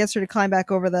her and gets her to climb back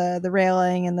over the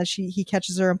railing, and then he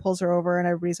catches her and pulls her over and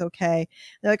everybody's okay.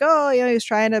 They're like, oh, he was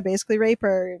trying to basically rape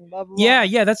her and blah, blah, blah.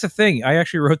 Yeah, that's the thing. I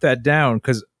actually wrote that down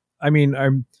because I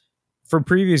mean, from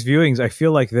previous viewings, I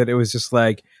feel like that it was just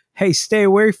like, hey, stay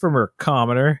away from her,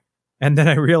 commoner. And then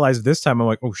I realized this time I'm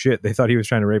like, oh shit, they thought he was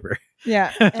trying to rape her.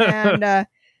 Yeah, and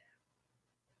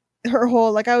her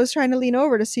whole like I was trying to lean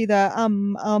over to see the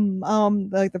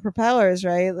like the propellers,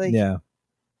 right? Like, yeah.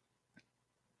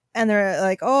 And they're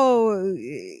like, oh,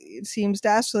 it seems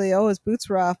dastardly. Oh, his boots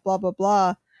were off. Blah blah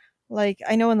blah. Like,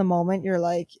 I know in the moment you're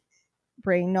like,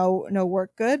 brain no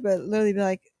work good, but literally be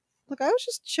like, look, I was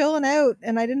just chilling out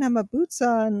and I didn't have my boots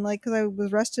on, like, because I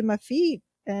was resting my feet,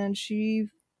 and she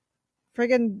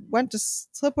friggin' went to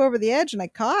slip over the edge and I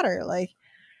caught her. Like,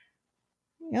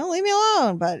 leave me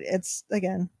alone. But it's,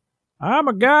 again, I'm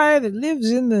a guy that lives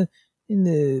in the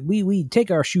we take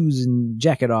our shoes and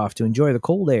jacket off to enjoy the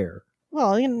cold air.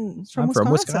 Well, I'm from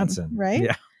Wisconsin, right?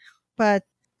 Yeah. But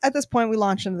at this point, we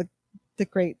launch into the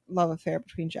great love affair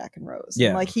between Jack and Rose. Yeah.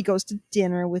 And, like, he goes to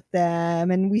dinner with them,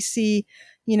 and we see,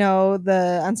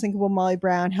 the unsinkable Molly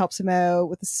Brown helps him out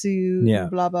with the suit,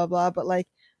 and blah blah blah. But like,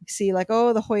 we see like,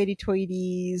 oh, the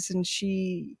hoity-toities, and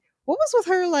what was with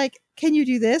her, like, can you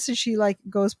do this? And she like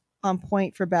goes on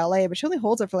point for ballet, but she only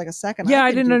holds it for like a second. Yeah,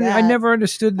 I never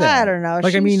understood that. I don't know.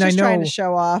 Like, She's I just know, trying to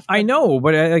show off. I know,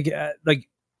 but like,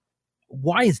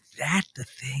 why is that the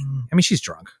thing? I mean, she's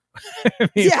drunk. I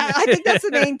think that's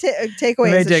the main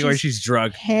takeaway. The main takeaway, she's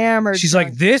drunk, hammered. She's drunk.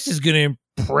 like, this is going to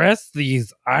impress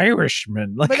these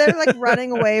Irishmen. Like, but they're like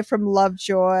running away from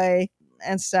Lovejoy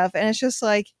and stuff, and it's just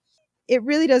like, it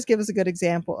really does give us a good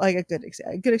example, like a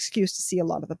good excuse to see a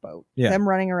lot of the boat. Yeah. Them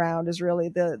running around is really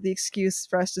the excuse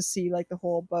for us to see like the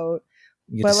whole boat.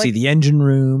 You get to see the engine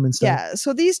room and stuff. Yeah.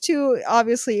 So these two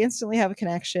obviously instantly have a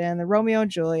connection. The Romeo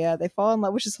and Juliet, they fall in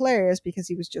love, which is hilarious because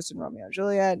he was just in Romeo and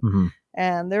Juliet. Mm-hmm.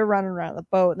 And they're running around the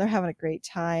boat and they're having a great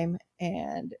time.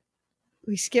 And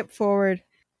we skip forward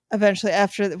eventually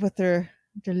after with their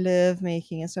love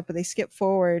making and stuff, but they skip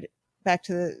forward back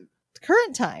to the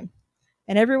current time.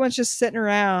 And everyone's just sitting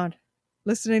around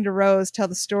listening to Rose tell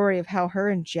the story of how her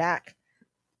and Jack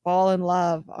fall in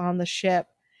love on the ship.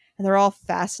 And they're all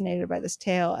fascinated by this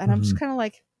tale. And I'm just kind of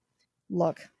like,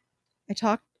 look, I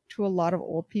talk to a lot of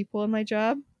old people in my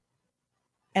job.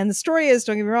 And the story is,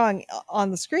 don't get me wrong,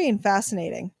 on the screen,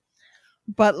 fascinating.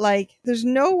 But like, there's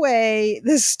no way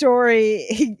this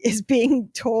story is being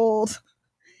told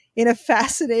in a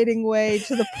fascinating way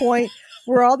to the point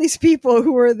where all these people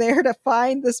who are there to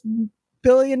find this $1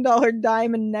 billion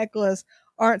diamond necklace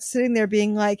aren't sitting there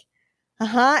being like,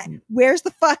 where's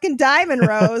the fucking diamond,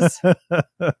 Rose?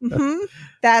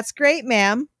 That's great,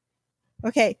 ma'am.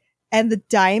 Okay. And the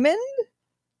diamond?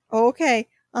 Okay.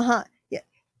 Yeah.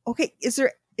 Okay. Is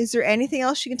there anything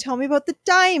else you can tell me about the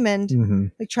diamond? Mm-hmm.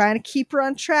 Like, trying to keep her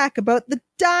on track about the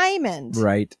diamond.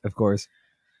 Right. Of course.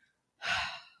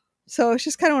 So it's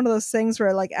just kind of one of those things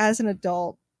where, like, as an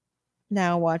adult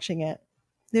now watching it,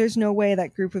 there's no way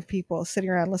that group of people sitting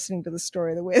around listening to the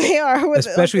story the way they are.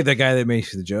 Especially the guy that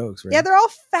makes the jokes, right? Yeah, they're all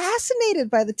fascinated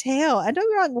by the tale. And don't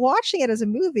get me wrong, watching it as a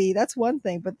movie, that's one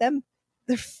thing. But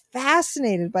they're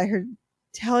fascinated by her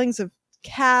tellings of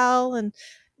Cal and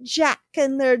Jack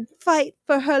and their fight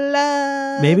for her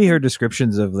love. Maybe her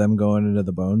descriptions of them going into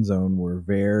the bone zone were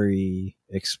very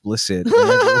explicit. And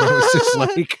everyone was just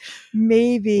like,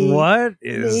 maybe. What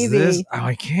is this? Oh,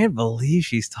 I can't believe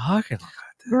she's talking about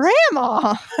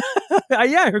Grandma.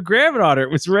 Yeah, her grandmother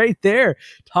was right there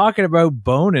talking about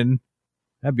boning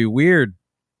That'd be weird.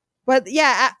 But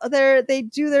yeah, they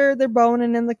do their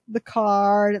boning in the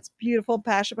car, and it's beautiful,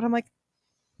 passionate. But I'm like,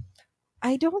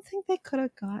 I don't think they could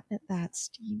have gotten it that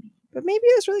steamy. But maybe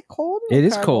it was really cold. It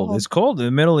is cold. Hold. It's cold in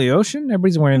the middle of the ocean.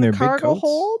 Everybody's wearing their big coats. Cargo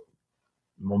hold.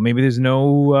 Well, maybe there's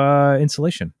no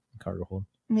insulation in cargo hold.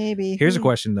 Maybe. Here's a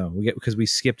question though. Because we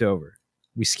skipped over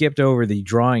the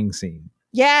drawing scene.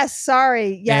 Yes,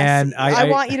 sorry. Yes. And I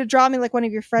want you to draw me like one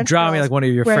of your French girls. Draw me like one of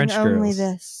your French girls. Only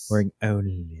this. Wearing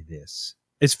only this.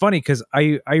 It's funny because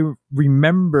I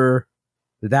remember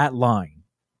that line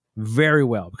very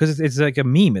well because it's like a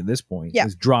meme at this point. Yeah.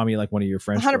 It's draw me like one of your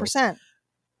French 100%. girls.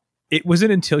 It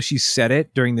wasn't until she said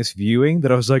it during this viewing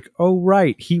that I was like, oh,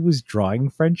 right. He was drawing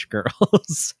French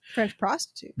girls. French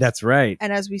prostitutes. That's right.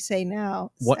 And as we say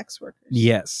now, sex workers.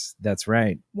 Yes, that's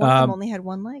right. One of them only had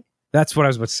one leg. That's what I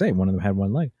was about to say. One of them had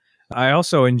one leg. I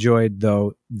also enjoyed,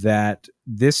 though, that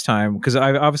this time, because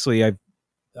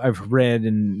I've read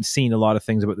and seen a lot of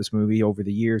things about this movie over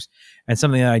the years. And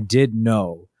something that I did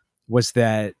know was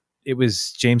that it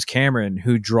was James Cameron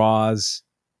who draws...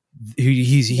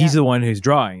 He's the one who's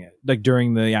drawing it, like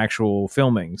during the actual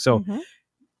filming. So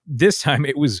this time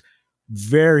it was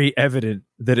very evident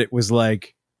that it was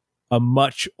like a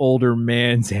much older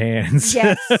man's hands.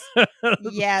 Yes.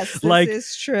 Yes, this like,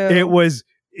 is true. It was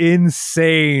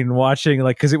insane watching,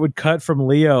 like, because it would cut from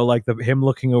Leo, like him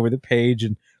looking over the page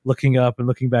and looking up and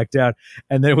looking back down,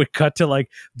 and then it would cut to like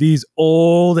these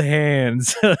old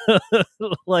hands.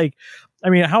 Like, I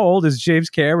mean, how old is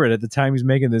James Cameron at the time he's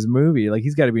making this movie? Like,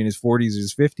 he's got to be in his 40s or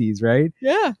his 50s, right?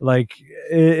 Yeah. Like,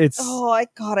 it's... Oh, I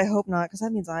hope not, because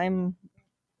that means I'm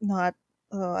not...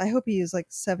 I hope he is like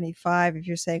 75 if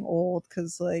you're saying old,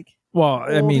 because like... Well,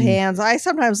 I mean... hands. I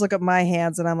sometimes look at my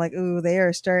hands and I'm like, ooh, they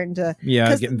are starting to... Yeah,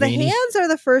 because getting the veiny. hands are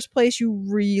the first place you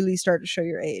really start to show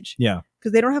your age. Yeah.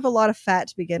 Because they don't have a lot of fat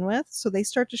to begin with, so they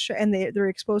start to show... And they're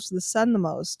exposed to the sun the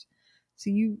most.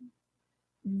 So you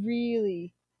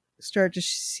really... start to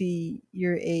see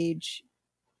your age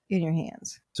in your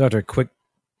hands. So after a quick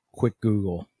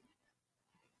Google,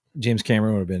 James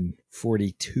Cameron would have been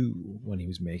 42 when he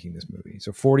was making this movie.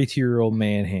 So 42-year-old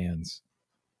man hands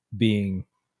being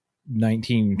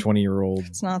 19, 20-year-old.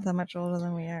 It's not that much older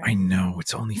than we are. I know.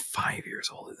 It's only 5 years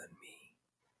older than me.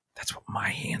 That's what my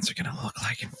hands are going to look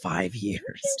like in 5 years.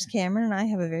 James Cameron and I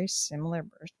have a very similar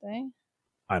birthday.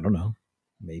 I don't know.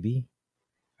 Maybe.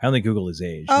 I only Google his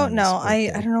age. Oh, no. I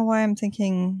don't know why I'm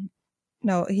thinking...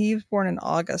 No, he was born in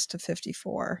August of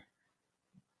 54.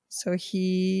 So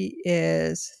he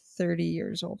is 30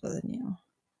 years older than you.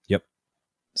 Yep.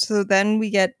 So then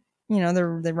we get,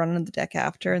 they're running on the deck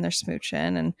after and they're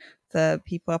smooching, and the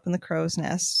people up in the crow's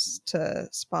nests to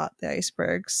spot the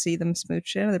icebergs see them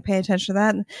smooching. They're paying attention to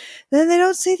that. And then they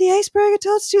don't see the iceberg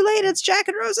until it's too late. It's Jack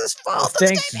and Rose's fault.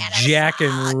 Thanks, Jack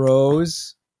and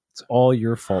Rose. It's all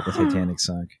your fault the Titanic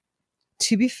sunk.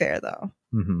 To be fair, though,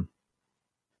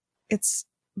 it's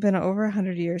been over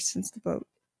 100 years since the boat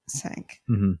sank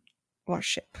or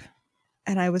ship.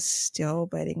 And I was still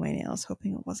biting my nails,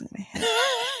 hoping it wasn't going to hit.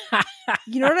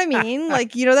 You know what I mean?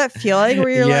 Like, that feeling where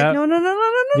you're like, no.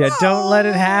 Yeah, don't let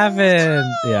it happen.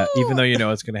 No. Yeah, even though you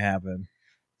know it's going to happen.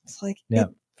 It's like, it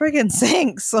friggin'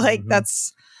 sinks. Like,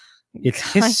 it's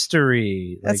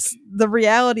history. That's the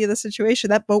reality of the situation.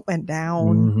 That boat went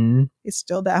down. It's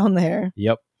still down there.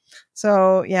 Yep.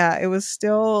 So yeah, it was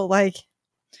still like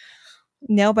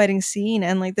nail biting scene,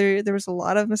 and like there was a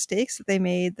lot of mistakes that they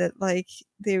made that like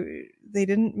they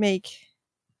didn't make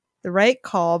the right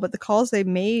call, but the calls they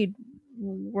made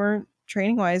weren't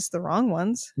training wise the wrong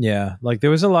ones. Yeah, like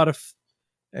there was a lot of,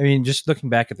 I mean, just looking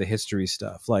back at the history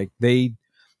stuff, like they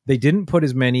didn't put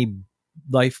as many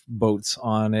lifeboats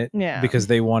on it because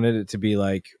they wanted it to be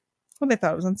like, well, they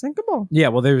thought it was unsinkable. Yeah,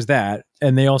 well, there's that.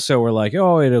 And they also were like,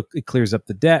 oh, it clears up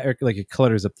the deck, or like it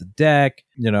clutters up the deck.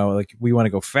 Like we want to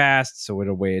go fast, so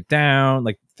it'll weigh it down,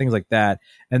 like things like that.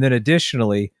 And then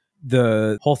additionally,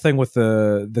 the whole thing with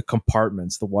the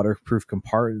compartments, the waterproof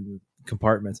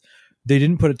compartments, they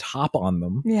didn't put a top on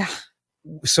them. Yeah.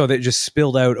 So they just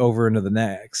spilled out over into the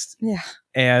next. Yeah.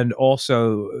 And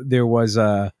also there was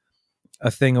a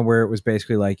thing where it was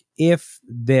basically like, if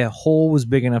the hole was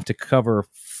big enough to cover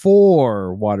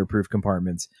 4 waterproof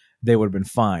compartments, they would have been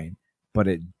fine, but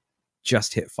it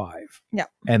just hit 5. Yeah.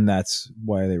 And that's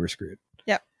why they were screwed.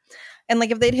 Yeah. And like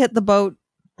if they'd hit the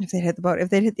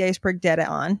iceberg dead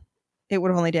on, it would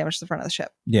have only damaged the front of the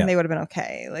ship. Yeah. And they would have been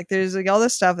okay. Like there's like all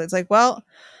this stuff that's like, well,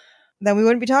 then we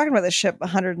wouldn't be talking about this ship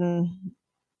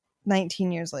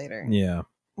 119 years later. Yeah.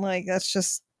 Like that's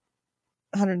just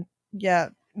 100. Yeah.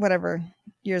 Whatever.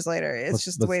 years later. It's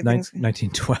just the way things.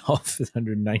 1912,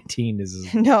 119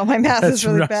 is. No, my math is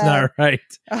really bad. That's not right.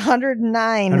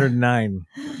 109. 109.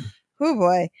 Oh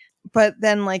boy! But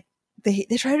then, like, they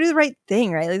try to do the right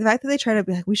thing, right? Like the fact that they try to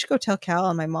be like, we should go tell Cal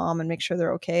and my mom and make sure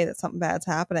they're okay, that something bad's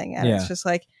happening, and it's just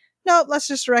like, no, let's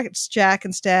just arrest Jack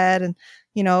instead, and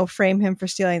frame him for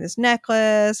stealing this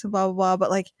necklace and blah blah blah.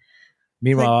 But like,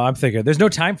 meanwhile, I'm thinking, there's no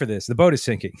time for this. The boat is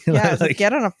sinking. Yeah, like,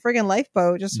 get on a friggin'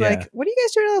 lifeboat. Just like, what are you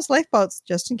guys doing on those lifeboats,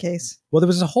 just in case? Well, there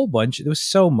was a whole bunch. There was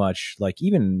so much, like,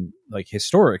 even like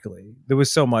historically, there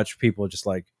was so much people just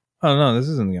like, oh no, this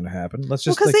isn't going to happen. Let's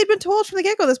just because they'd been told from the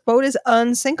get go, this boat is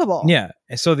unsinkable. Yeah,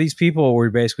 and so these people were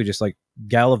basically just like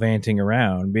gallivanting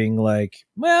around, being like,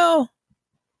 well,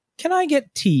 can I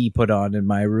get tea put on in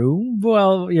my room?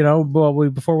 Well,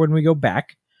 before when we go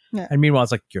back. Yeah. And meanwhile,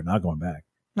 it's like, you're not going back.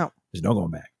 No, there's no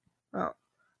going back. Oh,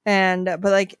 and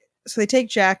but like, so they take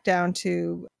Jack down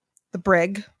to the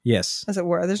brig. Yes, as it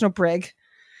were. There's no brig.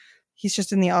 He's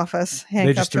just in the office.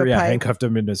 Handcuffed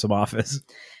him into some office.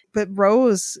 But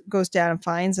Rose goes down and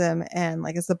finds him, and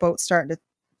like as the boat's starting to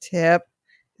tip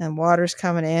and water's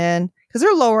coming in, because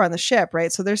they're lower on the ship,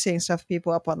 right? So they're seeing stuff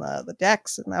people up on the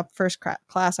decks and the first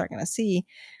class aren't going to see.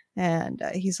 And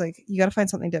he's like, you got to find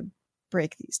something to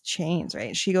break these chains, right?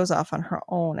 And she goes off on her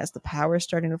own as the power is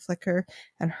starting to flicker,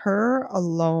 and her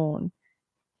alone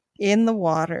in the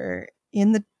water,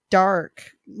 in the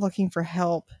dark, looking for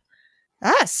help.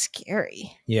 That's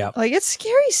scary. Yeah. Like, it's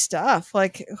scary stuff.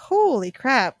 Like, holy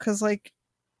crap. Because, like,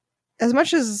 as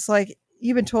much as it's like,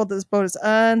 you've been told this boat is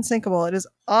unsinkable, it is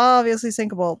obviously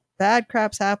sinkable. Bad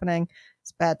crap's happening. It's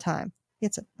a bad time.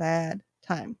 It's a bad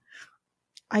time.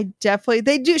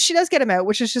 She does get him out,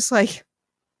 which is just like,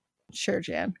 sure,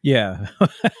 Jan. Yeah.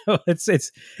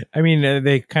 I mean,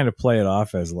 they kind of play it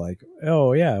off as like,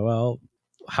 oh, yeah, well,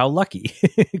 how lucky,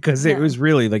 because it was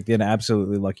really like an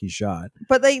absolutely lucky shot.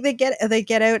 But they get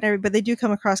out and but they do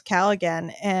come across Cal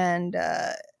again, and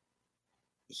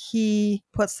he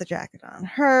puts the jacket on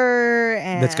her,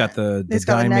 and it's got the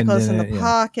necklace in the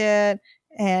pocket.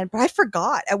 But I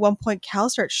forgot at one point Cal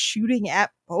starts shooting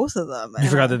at both of them. You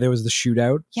forgot that there was the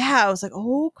shootout? Yeah, I was like,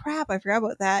 oh crap, I forgot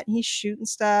about that. And he's shooting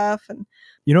stuff, and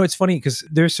it's funny because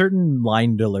there's certain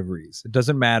line deliveries. It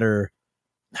doesn't matter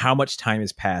how much time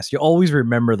has passed, you always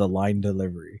remember the line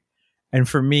delivery. And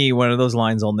for me, one of those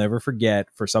lines I'll never forget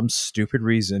for some stupid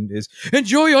reason is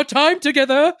 "Enjoy your time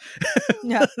together."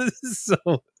 Yeah. So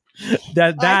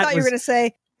that I thought you were going to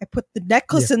say, "I put the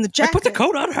necklace in the jacket. I put the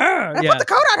coat on her. I put the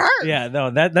coat on her." Yeah,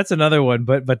 no, that's another one.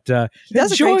 But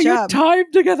 "Enjoy your time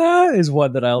together" is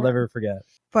one that I'll never forget.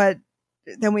 But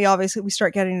then we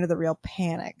start getting into the real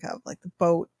panic of like the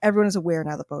boat. Everyone is aware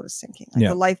now the boat is sinking. Like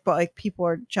the lifeboat, like people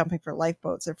are jumping for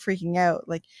lifeboats. They're freaking out.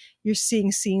 Like you're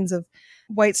seeing scenes of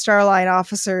White Star Line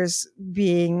officers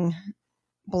being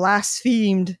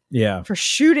blasphemed for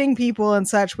shooting people and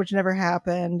such, which never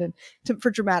happened, and for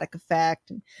dramatic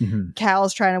effect. And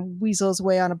Cal's trying to weasel his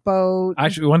way on a boat.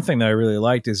 Actually, one thing that I really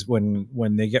liked is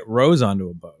when they get Rose onto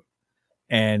a boat.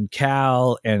 And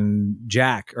Cal and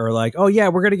Jack are like, oh, yeah,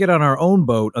 we're going to get on our own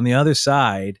boat on the other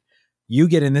side. You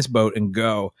get in this boat and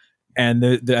go. And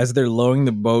as they're lowering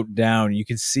the boat down, you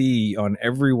can see on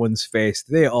everyone's face,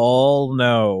 they all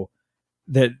know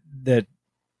that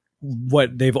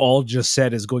what they've all just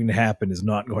said is going to happen is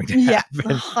not going to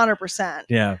happen. Yeah, 100%.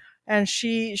 Yeah. And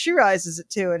she realizes it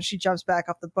too. And she jumps back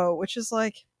off the boat, which is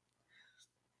like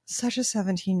such a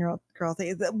 17-year-old girl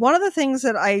thing. One of the things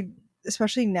that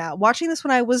especially now, watching this when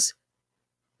I was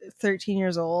 13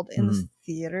 years old in the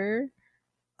theater,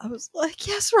 I was like,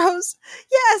 yes, Rose,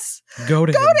 yes, go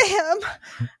to him.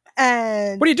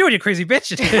 And what are you doing, you crazy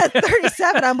bitch? At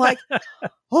 37, I'm like,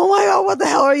 oh my God, what the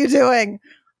hell are you doing?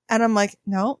 And I'm like,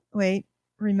 no, wait,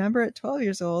 remember at 12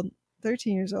 years old,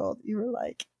 13 years old, you were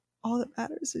like, all that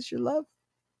matters is your love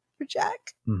for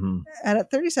Jack. Mm-hmm. And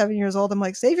at 37 years old, I'm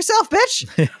like, save yourself, bitch.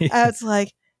 And it's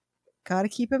like, got to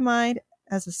keep in mind,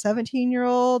 as a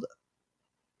 17-year-old,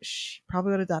 she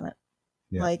probably would have done it.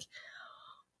 Yeah. Like,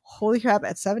 holy crap,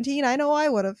 at 17, I know I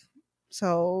would have.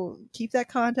 So keep that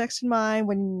context in mind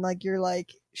when like you're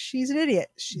like, she's an idiot.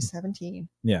 She's 17.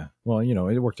 Yeah. Well,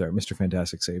 it worked out. Mr.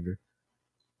 Fantastic saved her.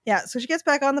 Yeah. So she gets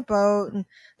back on the boat, and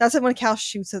that's when Cal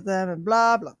shoots at them and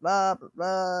blah, blah, blah, blah,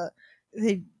 blah.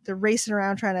 They're racing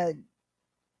around trying to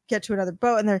get to another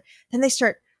boat, and then they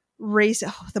start racing.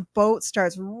 Oh, the boat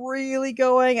starts really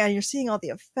going, and you're seeing all the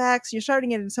effects. You're starting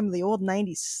to get into some of the old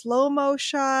 90s slow-mo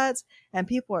shots, and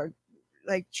people are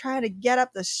like trying to get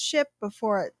up the ship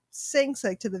before it sinks,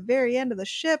 like to the very end of the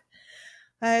ship.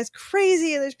 It's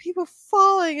crazy, and there's people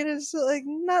falling, and it's like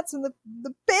nuts, and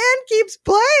the band keeps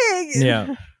playing.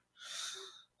 Yeah.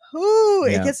 Ooh,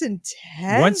 it gets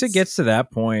intense. Once it gets to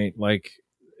that point, like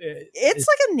it's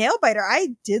like a nail biter.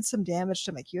 I did some damage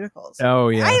to my cuticles. Oh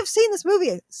yeah, I have seen this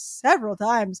movie several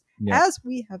times, as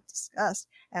we have discussed,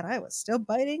 and I was still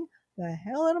biting the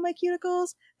hell out of my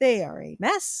cuticles. They are a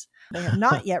mess. They have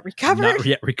not yet recovered. Not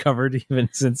yet recovered, even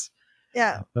since.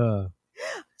 Yeah.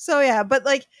 So yeah, but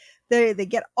like they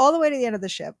get all the way to the end of the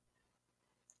ship,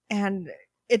 and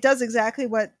it does exactly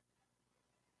what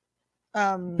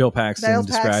Bill Paxton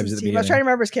describes at the beginning. I was trying to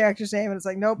remember his character's name, and it's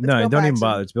like, nope. It's no, Bill don't Paxton. even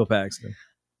bother. It's Bill Paxton.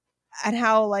 And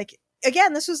how, like,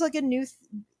 again, this was like a new.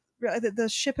 The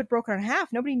ship had broken in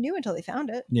half. Nobody knew until they found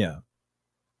it. Yeah.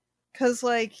 Because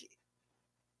like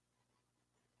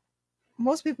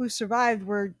most people who survived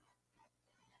were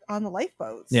on the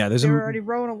lifeboats. Yeah, they were already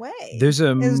rowing away. It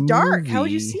was dark. How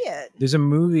would you see it? There's a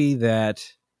movie that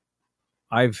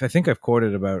I think I've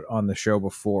quoted about on the show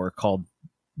before called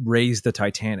Raise the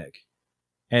Titanic.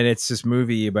 And it's this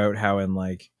movie about how in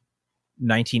like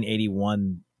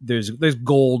 1981 there's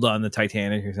gold on the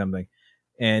Titanic or something,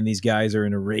 and these guys are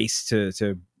in a race to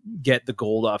get the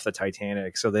gold off the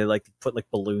Titanic, so they like put like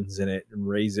balloons in it and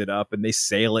raise it up, and they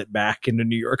sail it back into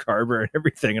New York Harbor and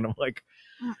everything. And I'm like,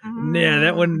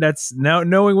 that's now,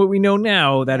 knowing what we know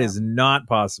now, that is not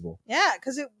possible. Yeah,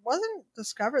 because it wasn't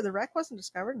discovered. The wreck wasn't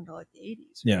discovered until like the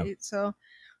 80s. Right? Yeah. So,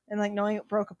 and like knowing it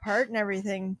broke apart and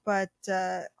everything, but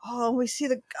we see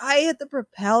the guy at the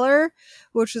propeller,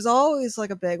 which is always like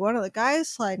a big one. Of the guy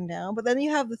sliding down, but then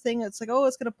you have the thing that's like, oh,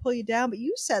 it's going to pull you down. But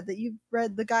you said that you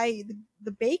read the guy,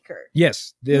 the baker.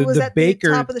 Yes, who was at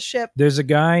baker, the top of the ship. There's a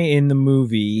guy in the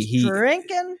movie. He's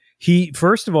drinking. He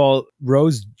first of all,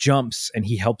 Rose jumps and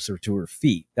he helps her to her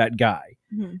feet. That guy,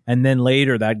 and then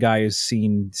later that guy is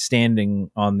seen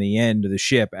standing on the end of the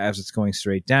ship as it's going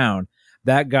straight down.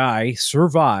 That guy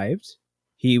survived.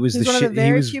 He was one of the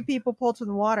very few people pulled from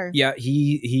the water. Yeah,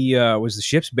 he was the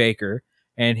ship's baker,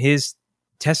 and his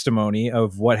testimony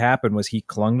of what happened was he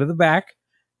clung to the back,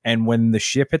 and when the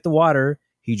ship hit the water,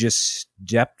 he just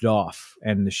stepped off,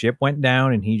 and the ship went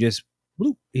down, and he just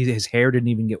bloop. His hair didn't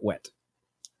even get wet.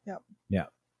 Yep. Yeah.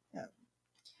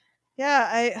 Yeah.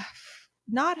 I,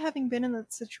 not having been in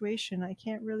that situation, I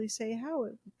can't really say how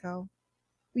it would go.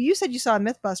 Well, you said you saw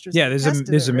Mythbusters. Yeah, there's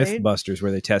a Mythbusters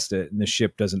where they test it and the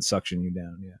ship doesn't suction you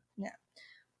down. Yeah.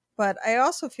 But I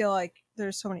also feel like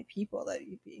there's so many people that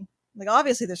you'd be like,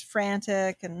 obviously there's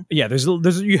frantic and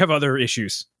there's you have other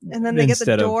issues. And then they get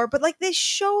the door, but like they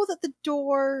show that the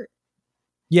door.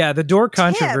 Yeah, the door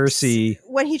controversy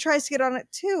when he tries to get on it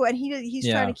too, and he's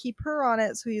trying to keep her on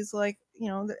it, so he's like,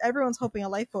 everyone's hoping a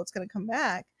lifeboat's going to come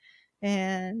back,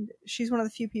 and she's one of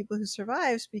the few people who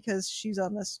survives because she's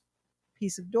on this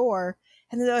piece of door.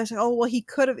 And then I was like, oh well, he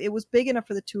could have, it was big enough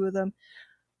for the two of them,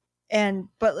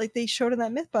 but like they showed in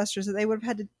that Mythbusters that they would have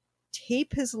had to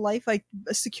tape his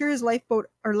secure his lifeboat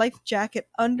or life jacket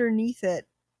underneath it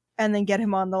and then get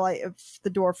him on the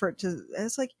door for it to,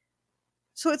 it's like,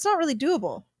 so it's not really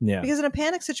doable. Yeah, because in a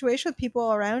panic situation with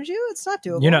people around you, it's not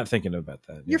doable. You're not thinking about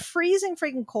that. You're freezing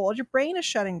freaking cold, your brain is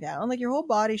shutting down, like your whole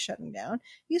body's shutting down,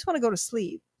 you just want to go to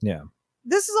sleep. Yeah,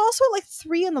 this is also at like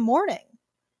 3 a.m.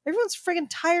 Everyone's friggin'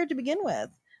 tired to begin with.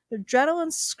 Their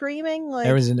adrenaline's screaming. Like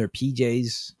everyone's in their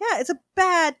PJs. Yeah, it's a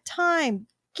bad time.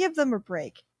 Give them a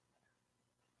break.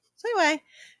 So anyway,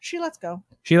 she lets go.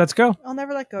 I'll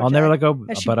never let go. I'll never let go.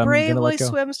 And she but I'm gonna let bravely go.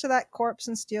 swims to that corpse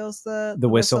and steals the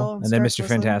whistle, and then Mr. whistling.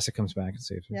 Fantastic comes back and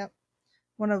saves her. Yep.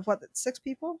 One of 6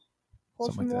 people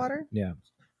pulled from the water. Yeah.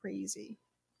 Crazy.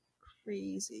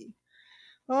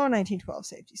 Oh, 1912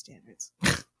 safety standards.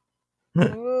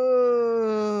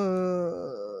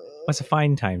 What's a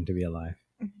fine time to be alive?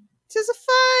 'Tis a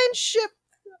fine ship.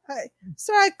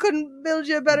 Sorry, I couldn't build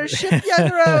you a better ship,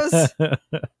 young Rose.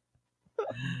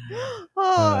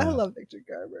 I love Victor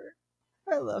Garber.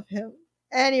 I love him.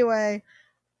 Anyway,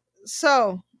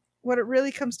 so what it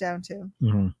really comes down to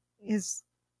is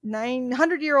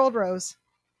 900-year-old Rose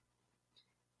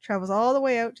travels all the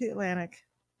way out to the Atlantic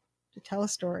to tell a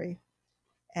story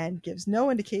and gives no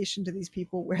indication to these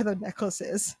people where the necklace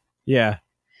is. Yeah.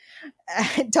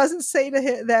 It doesn't say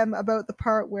to them about the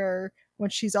part where when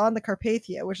she's on the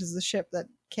Carpathia, which is the ship that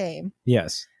came.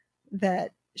 Yes.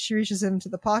 That she reaches into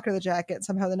the pocket of the jacket.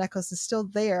 Somehow the necklace is still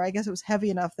there. I guess it was heavy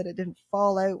enough that it didn't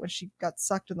fall out when she got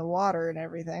sucked in the water and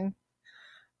everything.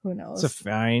 Who knows? It's a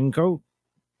fine coat.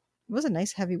 It was a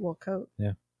nice heavy wool coat.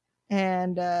 Yeah.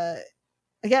 And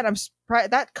again, I'm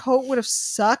surprised that coat would have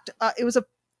sucked. It was a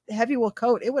heavy wool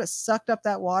coat. It would have sucked up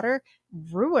that water,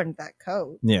 ruined that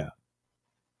coat. Yeah.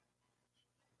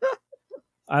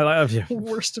 I love you.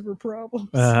 Worst of her problems.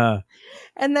 Uh-huh.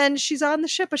 And then she's on the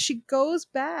ship, but she goes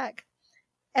back.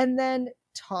 And then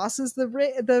tosses the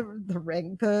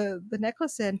ring, the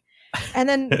necklace in, and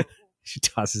then she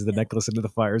tosses the necklace into the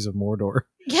fires of Mordor.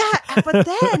 Yeah, but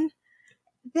then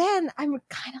I'm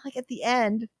kind of like at the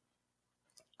end.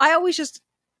 I always just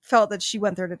felt that she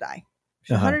went there to die.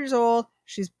 She's 100 years old.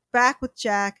 She's back with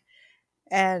Jack,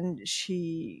 and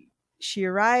she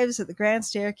arrives at the grand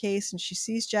staircase, and she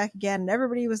sees Jack again, and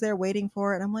everybody was there waiting for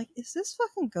her. And I'm like, is this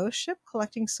fucking ghost ship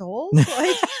collecting souls?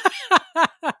 Like,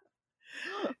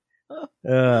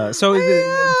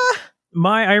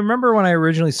 I remember when I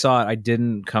originally saw it, I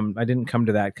didn't come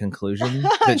to that conclusion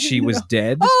that she was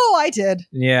dead. Oh, I did.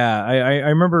 Yeah, I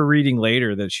remember reading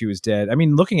later that she was dead. I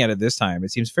mean, looking at it this time,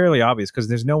 it seems fairly obvious because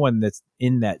there's no one that's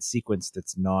in that sequence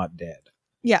that's not dead.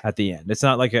 Yeah. At the end, it's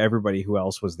not like everybody who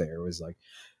else was there was like,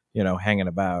 hanging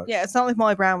about. Yeah, it's not like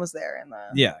Molly Brown was there in the.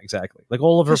 Yeah, exactly. Like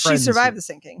all of her friends. She survived the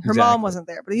sinking. Her mom wasn't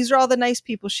there, but these are all the nice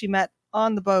people she met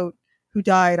on the boat who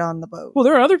died on the boat. Well,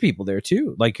 there are other people there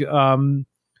too. Like, I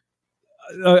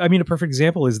mean, a perfect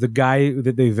example is the guy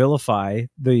that they vilify,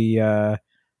 the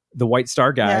White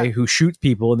Star guy who shoots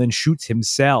people and then shoots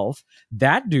himself.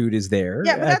 That dude is there.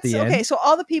 Yeah, but at the end. Okay. So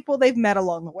all the people they've met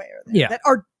along the way are there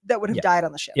that would have died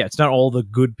on the ship. Yeah, it's not all the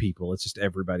good people. It's just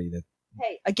everybody that.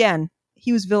 Hey, again,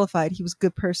 he was vilified. He was a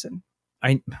good person.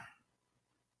 We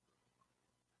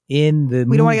don't want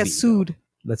to get sued.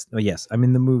 Yes, I'm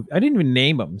in the movie. I didn't even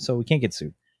name him, so we can't get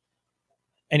sued.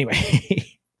 Anyway,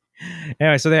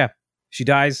 so she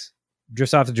dies,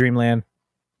 drifts off to Dreamland,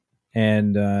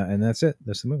 and that's it.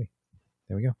 That's the movie.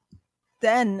 There we go.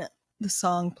 Then the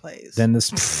song plays. Then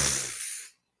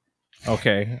this.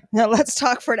 Okay. Now let's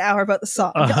talk for an hour about the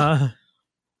song. Uh-huh.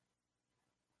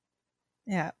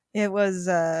 Yeah, it was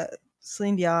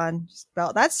Celine Dion.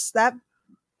 That's that.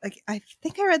 Like, I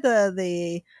think I read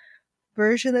the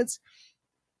version that's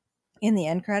in the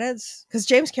end credits because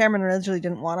James Cameron originally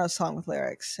didn't want a song with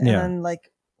lyrics, and then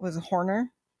was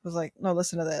Horner was like, no,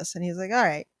 listen to this, and he's like, all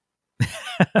right.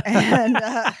 And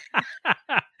I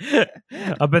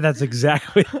bet that's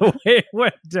exactly the way it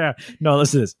went down. No,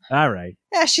 listen to this. All right.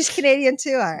 Yeah, she's Canadian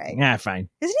too. All right. Yeah, fine.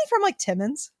 Isn't he from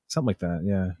Timmins? Something like that.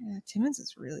 Yeah. Yeah, Timmins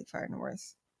is really far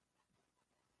north.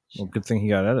 Well, good thing he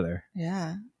got out of there.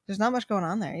 Yeah. There's not much going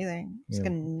on there either. It's like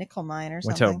a nickel mine or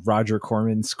something. Went to Roger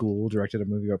Corman School, directed a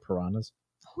movie about piranhas.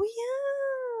 Oh, yeah.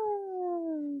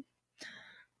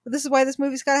 But this is why this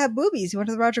movie's got to have boobies. He went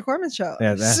to the Roger Corman show.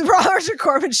 Yeah, this is Roger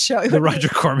Corman show. The Roger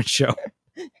Corman show.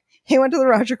 He went to the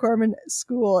Roger Corman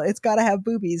school. It's got to have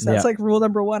boobies. That's like rule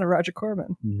number one of Roger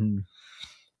Corman. Mm-hmm.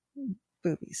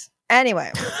 Boobies.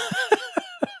 Anyway.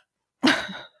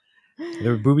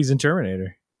 There were boobies in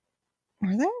Terminator.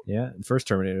 Are there? Yeah, the first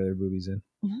Terminator there were boobies in.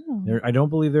 Oh. I don't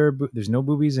believe there's no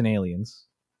boobies in Aliens.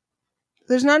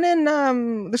 There's none in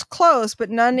there's Close,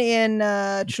 but none in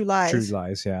True Lies. True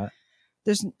Lies, yeah.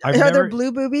 Are there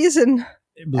blue boobies in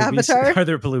Avatar? Are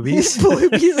there boobies?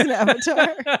 Boobies in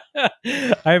Avatar. I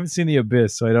haven't seen The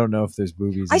Abyss, so I don't know if there's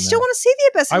boobies. I still want to see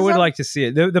The Abyss. I would like to see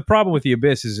it. The problem with The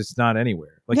Abyss is it's not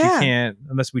anywhere. Like you can't,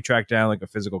 unless we track down like a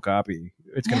physical copy.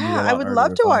 It's going to be a lot I would harder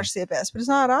love to find. watch The Abyss, but it's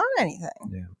not on anything.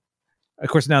 Yeah. Of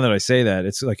course, now that I say that,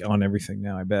 it's like on everything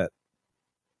now, I bet.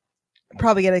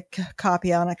 Probably get a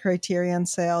copy on a Criterion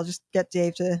sale. Just get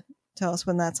Dave to tell us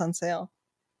when that's on sale.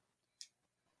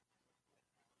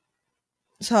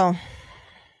 So,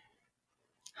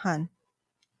 hun.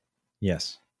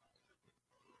 Yes.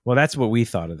 Well, that's what we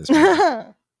thought of this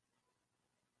movie.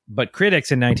 But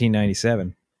critics in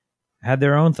 1997 had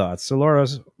their own thoughts. So,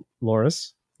 Loris, why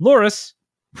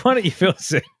don't you fill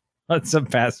us in on some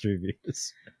past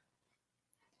reviews?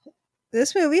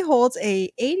 This movie holds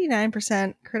a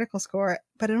 89% critical score,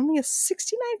 but only a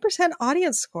 69%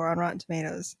 audience score on Rotten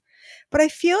Tomatoes. But I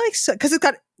feel like because it's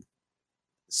got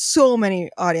so many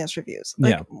audience reviews.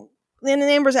 The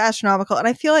numbers are astronomical, and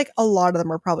I feel like a lot of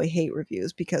them are probably hate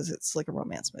reviews because it's like a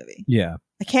romance movie. Yeah.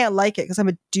 I can't like it because I'm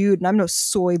a dude and I'm no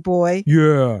soy boy.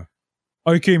 Yeah.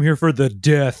 I came here for the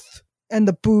death. And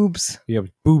the boobs. Yeah,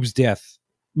 boobs death.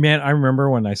 Man, I remember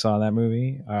when I saw that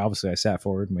movie, obviously I sat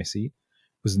forward in my seat.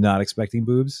 Was not expecting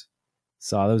boobs.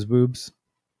 Saw those boobs.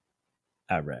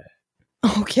 All right.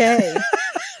 Okay.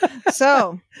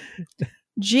 So,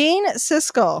 Gene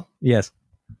Siskel. Yes.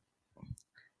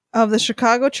 Of the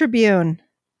Chicago Tribune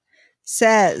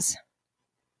says,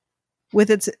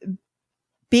 with its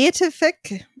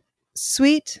beatific,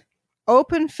 sweet,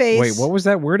 open face. Wait, what was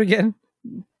that word again?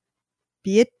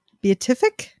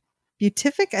 Beatific?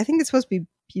 Beatific? I think it's supposed to be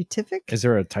beatific. Is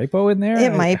there a typo in there?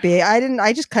 It might be.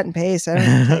 I just cut and paste. I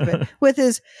don't type it. With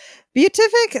his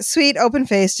beatific, sweet, open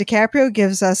face, DiCaprio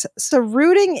gives us a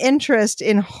rooting interest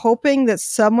in hoping that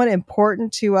someone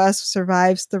important to us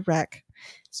survives the wreck.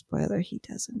 Spoiler, he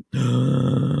doesn't.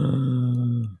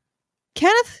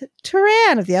 Kenneth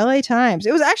Turan of the LA Times.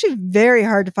 It was actually very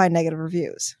hard to find negative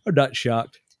reviews. I'm not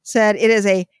shocked. Said it is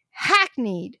a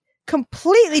hackneyed,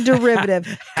 completely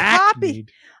derivative copy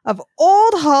of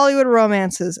old Hollywood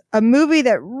romances, a movie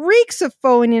that reeks of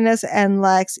phoniness and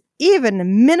lacks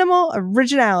even minimal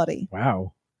originality.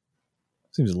 Wow.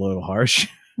 Seems a little harsh.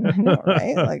 I know,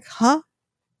 right? Like,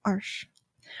 harsh.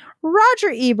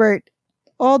 Roger Ebert.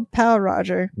 Old pal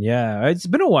Roger. Yeah, it's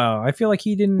been a while. I feel like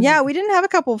he didn't. Yeah, we didn't have a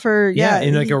couple for.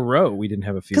 In like a row. We didn't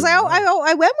have a few. Because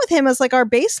I went with him as like our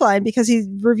baseline because he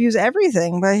reviews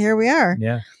everything. But here we are.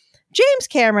 Yeah. James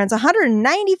Cameron's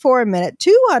 194-minute,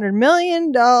 $200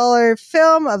 million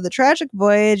film of the tragic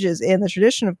voyage is in the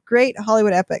tradition of great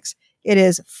Hollywood epics. It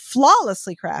is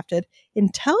flawlessly crafted,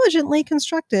 intelligently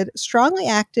constructed, strongly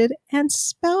acted, and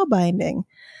spellbinding.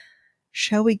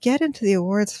 Shall we get into the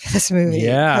awards for this movie?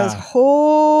 Yeah. Because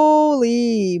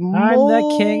holy moly. I'm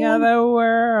the king of the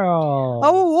world.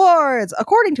 Awards.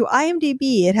 According to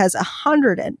IMDb, it has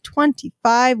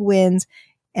 125 wins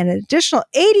and an additional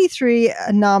 83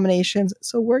 nominations.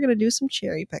 So we're going to do some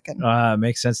cherry picking.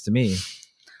 Makes sense to me.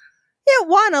 It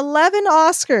won 11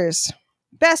 Oscars.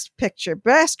 Best Picture,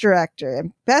 Best Director,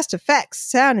 and Best Effects,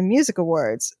 Sound and Music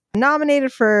Awards.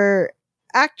 Nominated for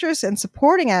Actress and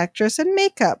Supporting Actress and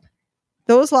Makeup.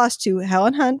 Those lost to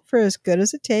Helen Hunt for As Good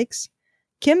as It Takes,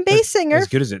 Kim Basinger. As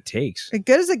Good as It Takes. As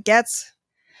Good as It Gets.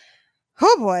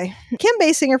 Oh boy. Kim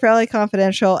Basinger for LA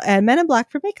Confidential and Men in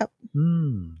Black for Makeup.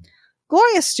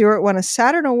 Gloria Stewart won a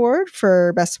Saturn Award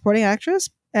for Best Supporting Actress,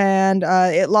 and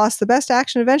it lost the Best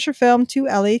Action Adventure Film to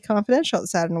LA Confidential at the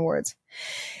Saturn Awards.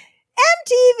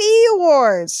 MTV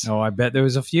Awards. Oh, I bet there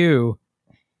was a few.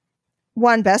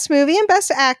 Won Best Movie and Best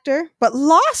Actor, but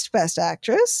lost Best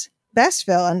Actress. Best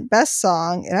Villain, Best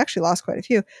Song, it actually lost quite a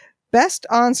few, Best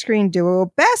On-Screen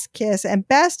Duo, Best Kiss, and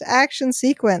Best Action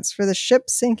Sequence for the ship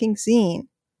sinking scene.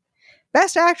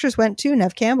 Best Actress went to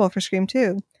Neve Campbell for Scream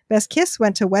 2. Best Kiss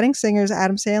went to Wedding Singers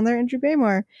Adam Sandler and Drew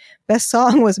Barrymore. Best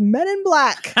Song was Men in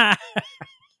Black.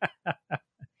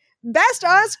 Best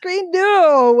On-Screen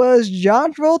Duo was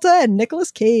John Travolta and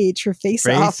Nicolas Cage for Face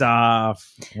Off. Face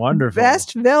Off. Wonderful.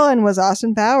 Best Villain was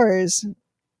Austin Powers.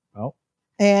 Oh.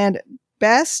 And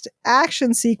Best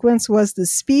Action Sequence was the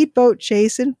speedboat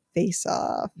chase in Face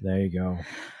Off. There you go.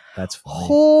 That's funny.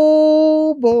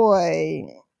 Oh boy.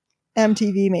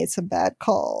 MTV made some bad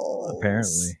calls.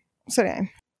 Apparently. So anyway.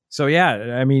 So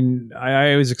yeah, I mean,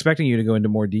 I was expecting you to go into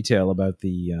more detail about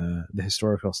the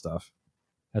historical stuff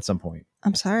at some point.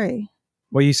 I'm sorry.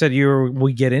 Well, you said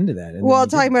we get into that. Well,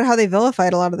 talking about how they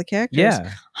vilified a lot of the characters.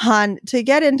 Yeah. Han, to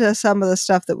get into some of the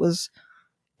stuff that was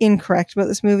incorrect about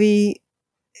this movie,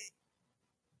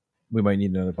 we might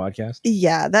need another podcast.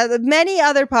 Yeah, that many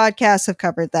other podcasts have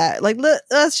covered that. Like,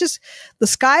 let's just, the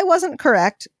sky wasn't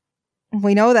correct.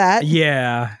 We know that.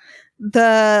 Yeah.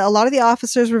 A lot of the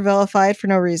officers were vilified for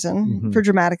no reason, for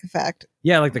dramatic effect.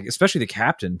 Yeah, like especially the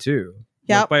captain too.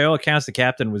 Yeah. Like, by all accounts, the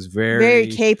captain was very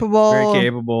capable. Very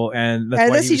capable, and that's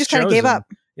why he just kind of gave up.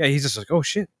 Yeah, he's just like, oh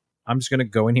shit, I'm just gonna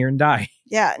go in here and die.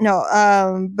 Yeah,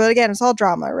 no. But again, it's all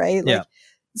drama, right? Like,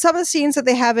 some of the scenes that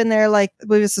they have in there, like I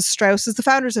believe it's the Strausses, the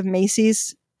founders of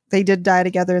Macy's, they did die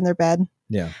together in their bed.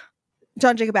 Yeah.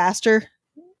 John Jacob Astor,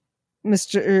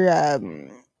 Mr.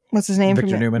 What's his name?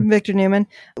 Victor Newman. Victor Newman,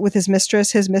 with his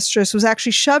mistress. His mistress was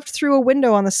actually shoved through a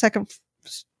window on the second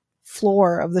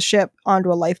floor of the ship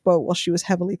onto a lifeboat while she was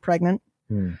heavily pregnant.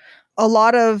 A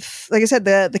lot of, like I said,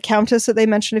 the Countess that they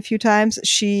mentioned a few times,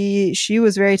 she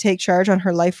was very take charge on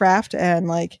her life raft, and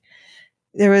like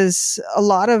there was a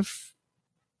lot of,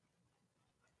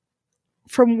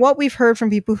 from what we've heard from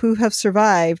people who have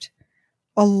survived,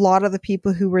 a lot of the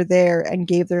people who were there and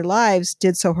gave their lives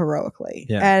did so heroically.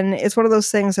 Yeah. And it's one of those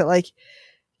things that like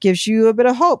gives you a bit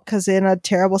of hope, because in a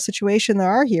terrible situation, there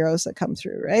are heroes that come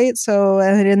through, right? So,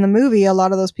 and in the movie, a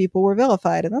lot of those people were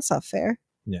vilified, and that's not fair.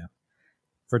 Yeah.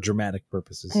 For dramatic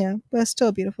purposes. Yeah, but it's still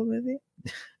a beautiful movie.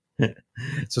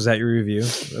 So is that your review?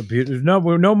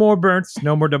 No more burns,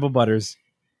 no more double butters.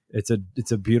 It's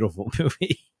a beautiful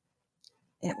movie.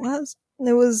 It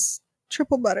was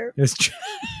triple butter. It's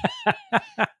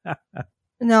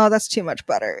No, that's too much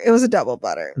butter. It was a double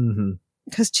butter.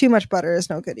 Because too much butter is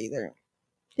no good either.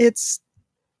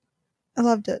 I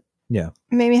loved it. Yeah.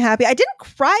 It made me happy. I didn't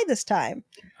cry this time.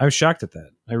 I was shocked at that.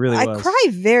 I really was. I cry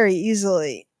very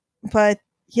easily. But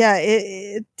yeah,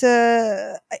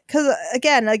 because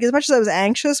again, like as much as I was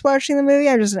anxious watching the movie,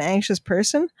 I'm just an anxious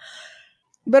person.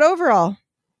 But overall,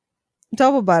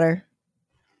 double butter.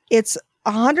 It's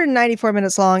 194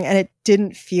 minutes long, and it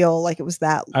didn't feel like it was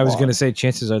that long. I was going to say,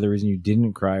 chances are the reason you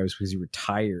didn't cry was because you were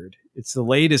tired It's the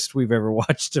latest we've ever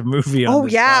watched a movie on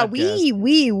this podcast.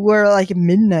 we were like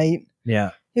midnight.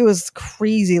 Yeah. It was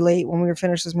crazy late when we were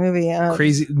finished this movie.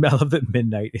 Crazy. I love that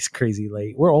midnight is crazy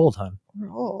late. We're old, hon.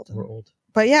 We're old. We're old.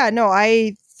 But yeah, no,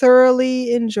 I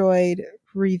thoroughly enjoyed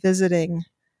revisiting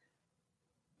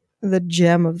the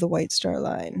gem of the White Star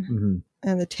Line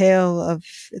and the tale of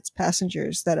its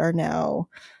passengers that are now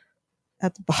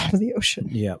at the bottom of the ocean.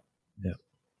 Yeah. Yeah.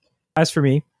 As for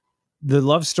me, the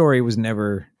love story was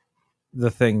never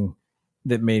the thing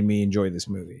that made me enjoy this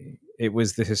movie. It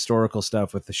was the historical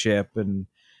stuff with the ship and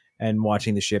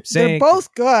watching the ship sink. They're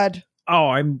both good. Oh,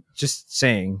 I'm just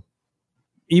saying.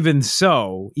 Even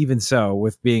so,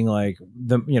 with being like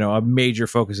a major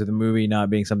focus of the movie not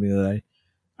being something that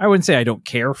I wouldn't say I don't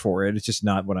care for it. It's just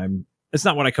not what it's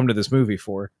not what I come to this movie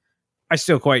for. I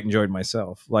still quite enjoyed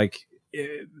myself. Like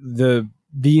the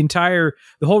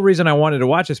whole reason I wanted to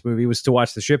watch this movie was to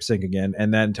watch the ship sink again.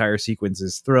 And that entire sequence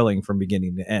is thrilling from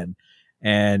beginning to end.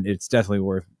 And it's definitely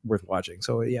worth watching.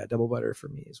 So yeah, double butter for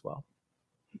me as well.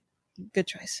 Good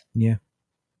choice. Yeah.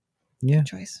 Good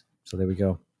choice. So there we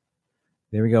go.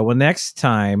 Well, next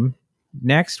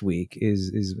week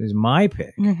is my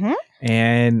pick,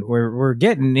 and we're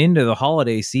getting into the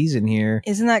holiday season here.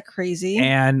 Isn't that crazy?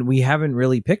 And we haven't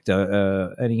really picked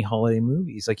any holiday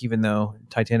movies. Like, even though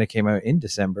Titanic came out in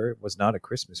December, it was not a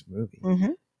Christmas movie.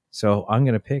 So I'm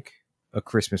gonna pick a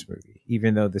Christmas movie,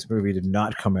 even though this movie did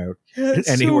not come out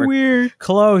anywhere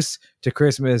close to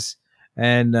Christmas.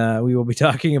 And we will be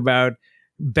talking about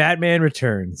Batman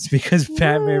Returns, because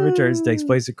Batman Returns takes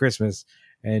place at Christmas.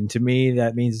 And to me,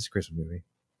 that means it's a Christmas movie.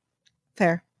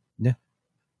 Fair. Yeah.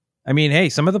 I mean, hey,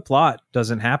 some of the plot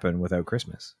doesn't happen without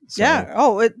Christmas. So yeah.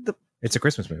 Oh, it's a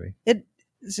Christmas movie. It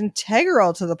is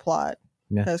integral to the plot.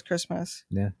 Yeah. As Christmas.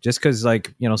 Yeah. Just because,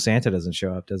 Santa doesn't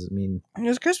show up doesn't mean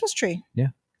there's a Christmas tree. Yeah,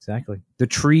 exactly. The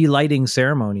tree lighting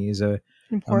ceremony is a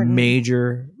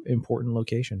major, important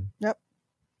location. Yep.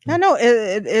 Yeah, no,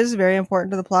 it is very important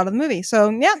to the plot of the movie.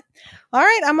 So, yeah. All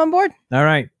right, I'm on board. All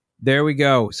right. There we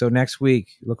go. So next week,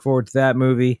 look forward to that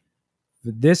movie.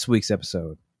 For this week's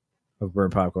episode of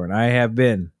Burn Popcorn, I have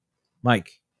been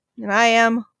Mike. And I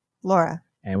am Laura.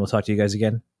 And we'll talk to you guys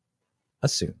again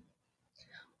soon.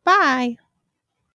 Bye.